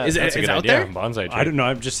like really- that. is it- That's a it's good out idea. there? Bonsai tree. I don't know.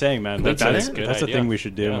 I'm just saying, man. That's That's a good a idea. thing we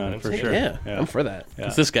should do, Yeah, man, that's for good. sure. Yeah, Yeah. I'm for that. Yeah.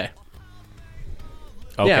 It's this guy.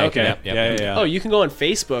 Okay. Yeah, okay. Yep, yep, Yeah, yep. yeah, yeah. Oh, you can go on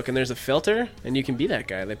Facebook and there's a filter and you can be that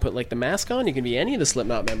guy. They put like the mask on. You can be any of the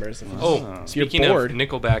Slipknot members. Oh, So you're speaking of bored.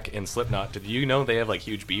 Nickelback and Slipknot, did you know they have like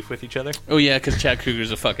huge beef with each other? Oh yeah, because Chad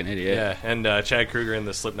Kruger's a fucking idiot. Yeah, and Chad Kruger and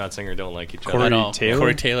the Slipknot singer don't like each Corey At other. all. Taylor?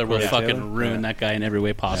 Corey Taylor will Corey fucking Taylor? ruin Yeah. that guy in every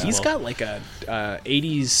way possible. He's got like a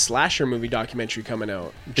 80s slasher movie documentary coming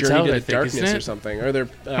out, It's Journey out, to I the think, Darkness isn't or it? something, or they're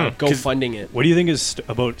GoFunding it. What do you think is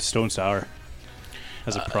about Stone Sour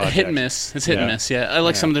as a project? hit and miss. It's hit and Yeah. miss. Yeah, I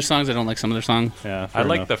like some of their songs. I don't like some of their songs. Yeah, I fair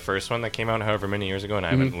like enough. the first one that came out however many years ago, and I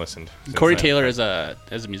haven't listened. since Corey then. Taylor as a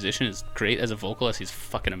musician is great. As a vocalist, he's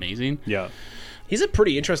fucking amazing. Yeah. He's a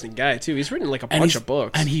pretty interesting guy too. He's written like a bunch of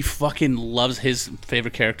books, and he fucking loves his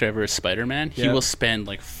favorite character ever is Spider-Man. He will spend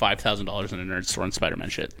like $5,000 in a nerd store on Spider-Man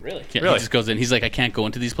shit. Really? Yeah, he just goes in. He's like, I can't go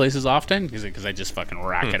into these places often. He's like, because I just fucking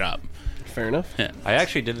rack it up. Fair enough. Yeah. I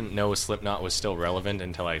actually didn't know Slipknot was still relevant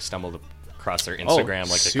until I stumbled across their Instagram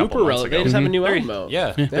like a super couple months relevant. ago. They just have a new album out.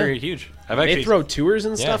 Yeah, they're huge. They throw tours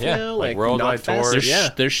and stuff now, like worldwide tours.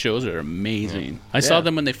 Their shows are amazing. I saw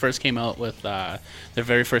them when they first came out with their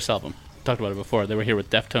very first album. Talked about it before. They were here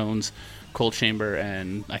with Deftones, Cold Chamber,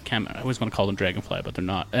 and I always want to call them Dragonfly, but they're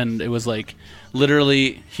not. And it was like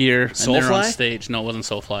literally here, and they're on stage. No, it wasn't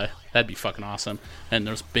Soulfly. That'd be fucking awesome. And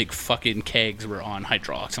those big fucking kegs were on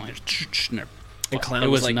hydraulics, and Clown it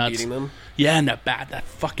was like nuts. beating them. Yeah, and that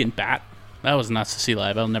fucking bat. That was nuts to see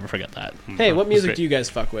live. I'll never forget that. Hey, what music do you guys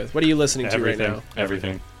fuck with? What are you listening to right now?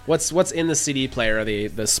 Everything. What's in the CD player or the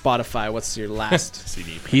Spotify? What's your last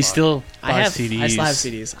CD? He still I buys CDs. I still have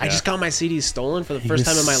CDs. I just got my CDs stolen for the He first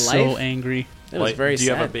time was in my so life. angry. It was very Do you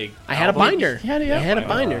sad. have a big I had a album? binder. Yeah, I had a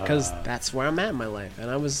binder because that's where I'm at in my life, and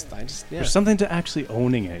There's something to actually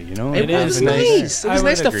owning it, you know? It was is nice. It I was would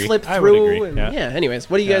nice to agree. flip I would through. agree. And, Yeah. Anyways,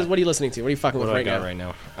 what are you guys? What are you listening to? What are you fucking What with do I right got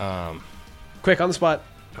now? right now? Quick on the spot.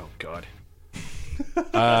 Oh God.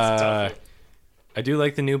 I do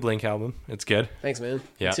like the new Blink album. It's good. Thanks, man.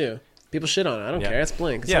 Yeah. Me too. People shit on it. I don't Yeah. care. It's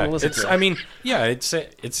Blink. Yeah, Listen it's. to it. I mean, yeah, it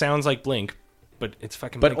sounds like Blink, but it's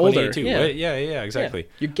fucking. But Blink older, 182. yeah. Yeah, exactly.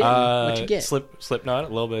 You're getting what you get. Slipknot, a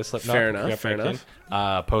little bit of Slipknot. Fair enough, Got fair back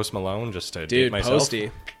in. Post Malone, just to Dude, date myself.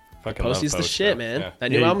 Posty. Fucking love Posty's the Post, shit, bro. man. Yeah.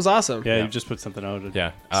 That new album's awesome. Yeah, you just put something out.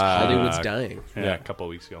 Yeah. Hollywood's dying. Yeah, a couple of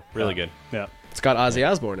weeks ago. Really good. Yeah. It's got Ozzy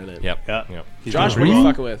Osbourne in it. Yep. Yeah. Josh, what are you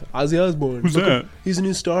fucking with? Ozzy Osbourne. Who's that? He's a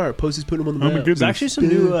new star. Posty's putting him on the map. There's actually some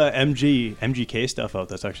new MGK stuff out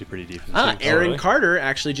that's actually pretty decent. too. Aaron really? Carter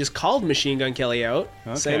actually just called Machine Gun Kelly out,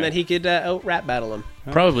 saying that he could out rap battle him.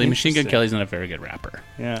 Probably. Machine Gun interesting. Kelly's not a very good rapper.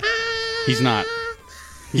 Yeah. He's not.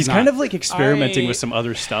 He's not. kind of like experimenting I- with some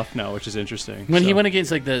other stuff now, which is interesting. When he So- went against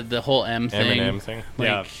like the whole M thing. Eminem thing. Like,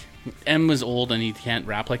 Yeah. M was old and he can't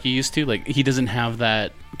rap like he used to. Like he doesn't have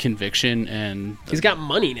that conviction, and He's got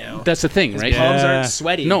money now. that's the thing, right? Palms Yeah. aren't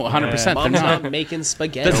sweaty. No, 100%. They're Mom's not. not making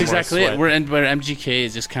spaghetti. That's No more exactly sweat. it. Where MGK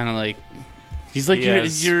is just kind of like he's like He your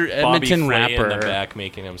has Edmonton Bobby Flay rapper. in the back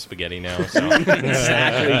making him spaghetti now. So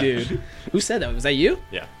Exactly, dude. Who said that? Was that you?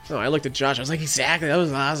 yeah. No, I looked at Josh. I was like, exactly. That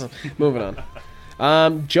was awesome. Moving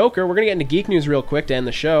on. Joker. We're gonna get into geek news real quick to end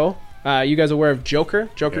the show. You guys aware of Joker?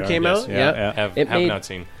 Joker Yeah, came yes, out. yeah. Have It made- not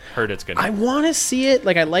seen. Heard it's good. I want to see it.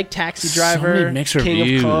 Like I like Taxi So Driver, many mixed King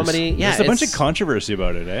reviews. of Comedy. Yeah, There's a bunch of it's- controversy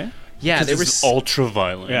about it, eh? Yeah, they were ultra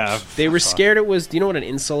violent. Yeah. they were scared it was. Do you know what an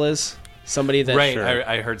incel is? Somebody that right. Sure.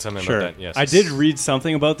 I heard something Sure. about that. Yes. I did read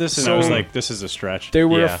something about this, and I was So- like, this is a stretch. They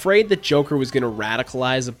were Yeah. afraid that Joker was going to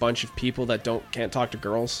radicalize a bunch of people that can't talk to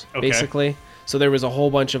girls, Okay. basically. So there was a whole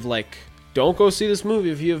bunch of like, don't go see this movie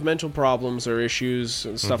if you have mental problems or issues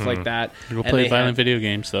and stuff like that. Go And play they violent had, video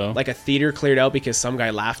games though. like a theater cleared out because some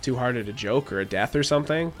guy laughed too hard at a joke or a death or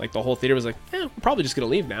something. Like the whole theater was like, we're probably just going to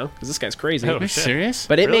leave now because this guy's crazy. Oh, Are you shit. serious?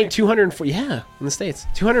 But it Really? made in the States,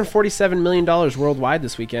 $247 million worldwide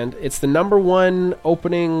this weekend. It's the #1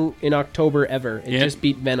 opening in October ever. It Yeah. just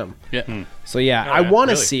beat Venom. Yeah. So yeah, Oh, I yeah,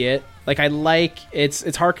 want to really? see it. Like I like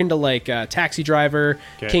it's harkened to like Taxi Driver,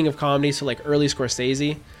 Okay. King of Comedy, so like early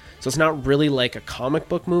Scorsese. So it's not really like a comic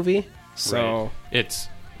book movie. So Right. It's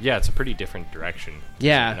a pretty different direction.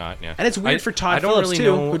 yeah, Not, yeah. and it's weird for I Todd don't Phillips really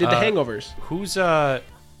too, know, who did The Hangovers. Who's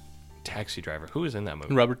Taxi Driver? Who is in that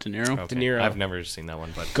movie? Robert De Niro. Okay. De Niro. I've never seen that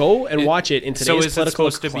one, but Go and watch it in so today's is it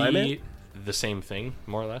political supposed to climate. be the same thing,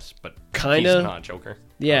 more or less? But Kinda. he's not Joker.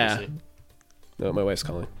 Yeah. obviously. No, my wife's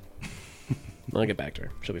calling. I'll get back to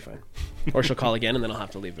her. She'll be fine. Or she'll call again, and then I'll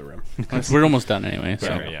have to leave the room. We're almost done anyway. So.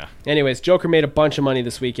 Sure, yeah. Anyways, Joker made a bunch of money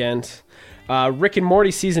this weekend. Rick and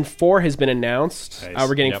Morty season 4 has been announced. Nice.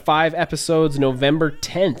 We're getting Yep. 5 episodes November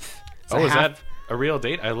 10th. It's a Oh, is half- that a real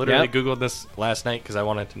date? I literally Yep. Googled this last night because I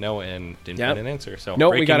wanted to know and didn't Yep. find an answer. So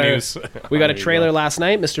Nope, we breaking got news. we got a There you trailer go. last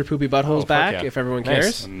night. Mr. Poopy Butthole's fuck back, yeah. if everyone Nice.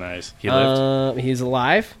 cares. Nice. He lived. He's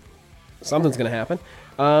alive. Something's going to happen.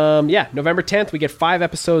 Yeah, November 10th, we get 5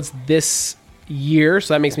 episodes this year,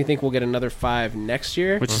 so that makes me think we'll get another 5 next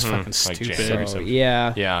year. Which is fucking Like stupid. January. So,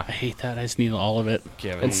 yeah. Yeah. I hate that. I just need all of it.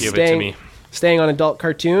 Give And it to me. staying on adult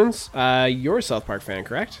cartoons, you're a South Park fan,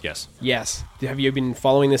 correct? Yes. Yes. Have you been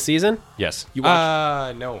following this season? Yes. You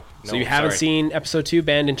watched- No. So you haven't sorry. seen episode 2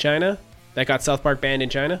 banned in China? That got South Park banned in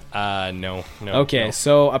China? No. Okay, no.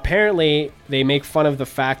 so apparently they make fun of the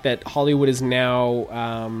fact that Hollywood is now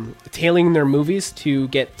tailoring their movies to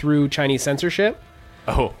get through Chinese censorship.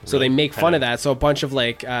 Oh, so they make fun of that. So a bunch of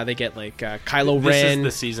like they get like Kylo This Ren. is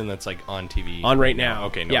the season that's like on TV on right now.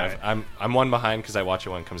 Okay, no, Yeah. I'm one behind because I watch it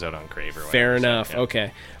when it comes out on Crave or whatever. Fair enough.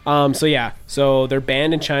 Okay. So they're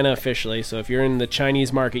banned in China officially. So if you're in the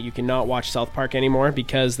Chinese market, you cannot watch South Park anymore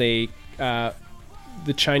because they, the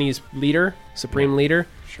Chinese leader, supreme leader,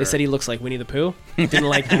 they said he looks like Winnie the Pooh. Didn't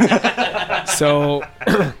like that. So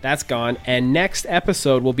that's gone. And next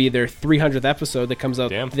episode will be their 300th episode that comes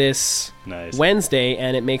out this Wednesday,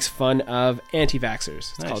 and it makes fun of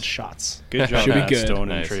anti-vaxxers. It's called Shots. Good job, Should be good. Stone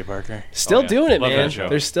and Trey Parker. Still doing it, Love man. that show.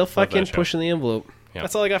 They're still fucking that show. pushing the envelope. Yeah.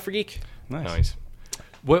 That's all I got for Geek. Nice.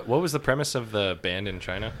 What was the premise of the band in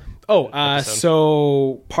China?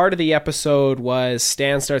 So part of the episode was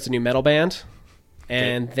Stan starts a new metal band.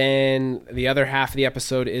 And then the other half of the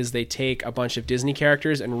episode is they take a bunch of Disney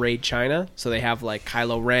characters and raid China. So they have like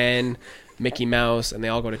Kylo Ren, Mickey Mouse, and they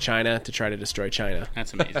all go to China to try to destroy China.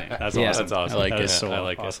 That's amazing. That's Yeah. awesome. That's awesome. I like That it. is so I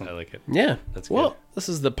like awesome. it. I like it. Yeah. That's good. Well, this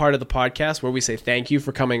is the part of the podcast where we say thank you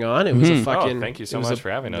for coming on. It was a fucking... thank you so it was much a- for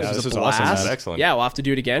having us. It Yeah, was this a was awesome, blast. man. Excellent. Yeah, we'll have to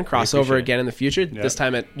do it again. Crossover appreciate it. again in the future. This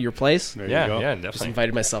time at your place. There Yeah, you go. yeah, Just definitely.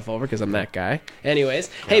 invited myself over because I'm that guy. Anyways,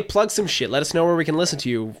 hey, plug some shit. Let us know where we can listen to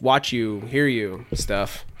you, watch you, hear you,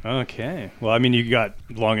 stuff. Okay. Well, I mean, you got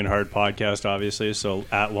Long and Hard podcast, obviously. So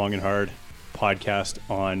at Long and Hard podcast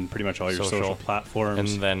on pretty much all your social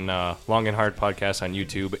platforms. And then Long and Hard Podcast on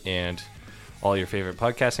YouTube and all your favorite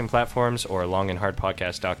podcasting platforms, or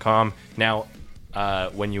longandhardpodcast.com. Now,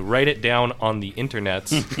 when you write it down on the internet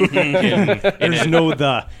There's no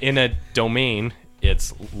the. in a domain,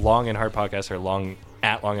 it's Long and Hard Podcast or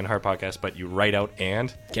at Long and Hard Podcast, but you write out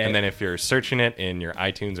and then if you're searching it in your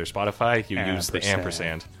iTunes or Spotify, you use the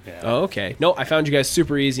ampersand. Yeah. Oh, okay. No, I found you guys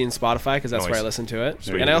super easy in Spotify because that's Nice. where I listen to it.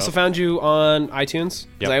 There And you I also go. found you on iTunes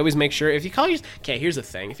because Yep. I always make sure if you call your... Okay, here's the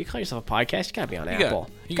thing. If you call yourself a podcast, you got to be on Apple.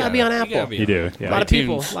 You got to be on Apple. You do. A Yeah. lot of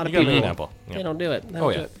people. iTunes. A lot of You gotta be people. on Apple. They Yeah. don't do it. They don't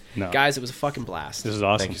Oh, do yeah. it. No. Guys, it was a fucking blast. This is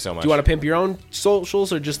awesome. Thank you so much. Do you want to pimp your own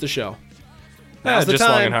socials or just the show? Yeah, Now's the just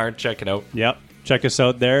Long time. and Hard. Check it out. Yep. Check us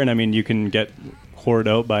out there. And I mean, you can get hoard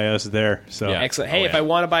out by us there. So Yeah. Excellent. Hey, Oh, if yeah. I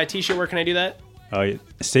want to buy a t-shirt, where can I do that?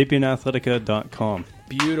 sapienathletica.com.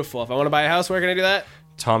 Beautiful. If I want to buy a house, where can I do that?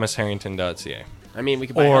 ThomasHarrington.ca. I mean, we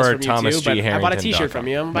can buy a house Or from you Thomas too, G. but I bought a t-shirt Harrington.com. from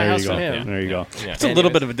you. I'm going to buy a There house you from go. him. There you go. Yeah. It's a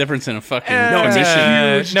little bit of a difference in a fucking No, it's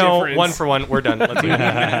commission. no, difference. 1 for 1. We're done. Let's do it.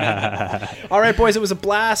 All right, boys, it was a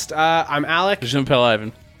blast. I'm Alec. Jean-Paul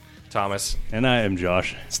Ivan. Thomas. And I am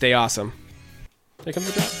Josh. Stay awesome. Here comes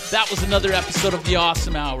the drop. That was another episode of The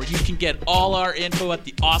Awesome Hour. You can get all our info at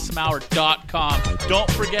theawesomehour.com.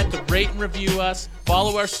 Don't forget to rate and review us,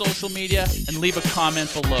 follow our social media, and leave a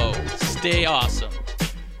comment below. Stay awesome.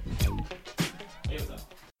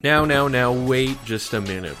 Now, wait just a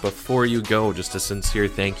minute. Before you go, just a sincere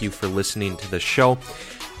thank you for listening to the show.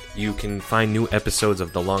 You can find new episodes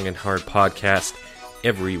of the Long and Hard podcast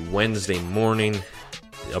every Wednesday morning,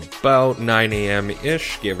 about 9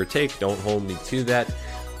 a.m.-ish, give or take. Don't hold me to that.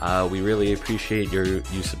 We really appreciate you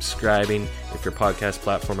subscribing. If your podcast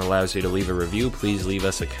platform allows you to leave a review, please leave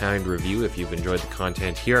us a kind review if you've enjoyed the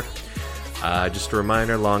content here. Just a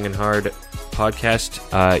reminder, Long and Hard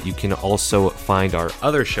podcast, you can also find our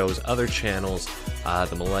other shows, other channels,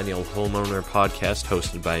 the Millennial Homeowner podcast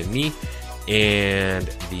hosted by me, and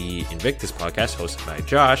the Invictus podcast hosted by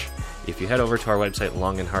Josh. If you head over to our website,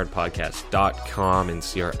 longandhardpodcast.com, and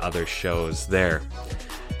see our other shows there.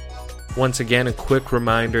 Once again, a quick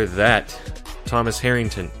reminder that Thomas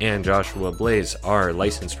Harrington and Joshua Blaze are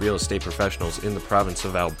licensed real estate professionals in the province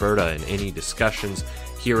of Alberta, and any discussions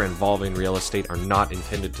here involving real estate are not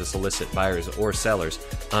intended to solicit buyers or sellers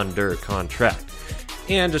under contract.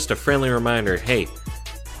 And just a friendly reminder, hey,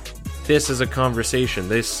 this is a conversation.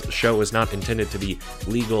 This show is not intended to be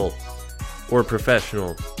legal or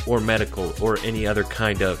professional or medical or any other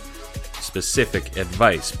kind of specific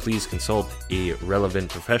advice. Please consult a relevant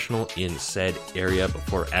professional in said area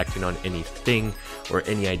before acting on anything or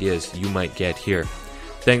any ideas you might get here.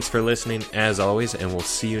 Thanks for listening as always, and we'll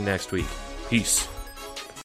see you next week. Peace.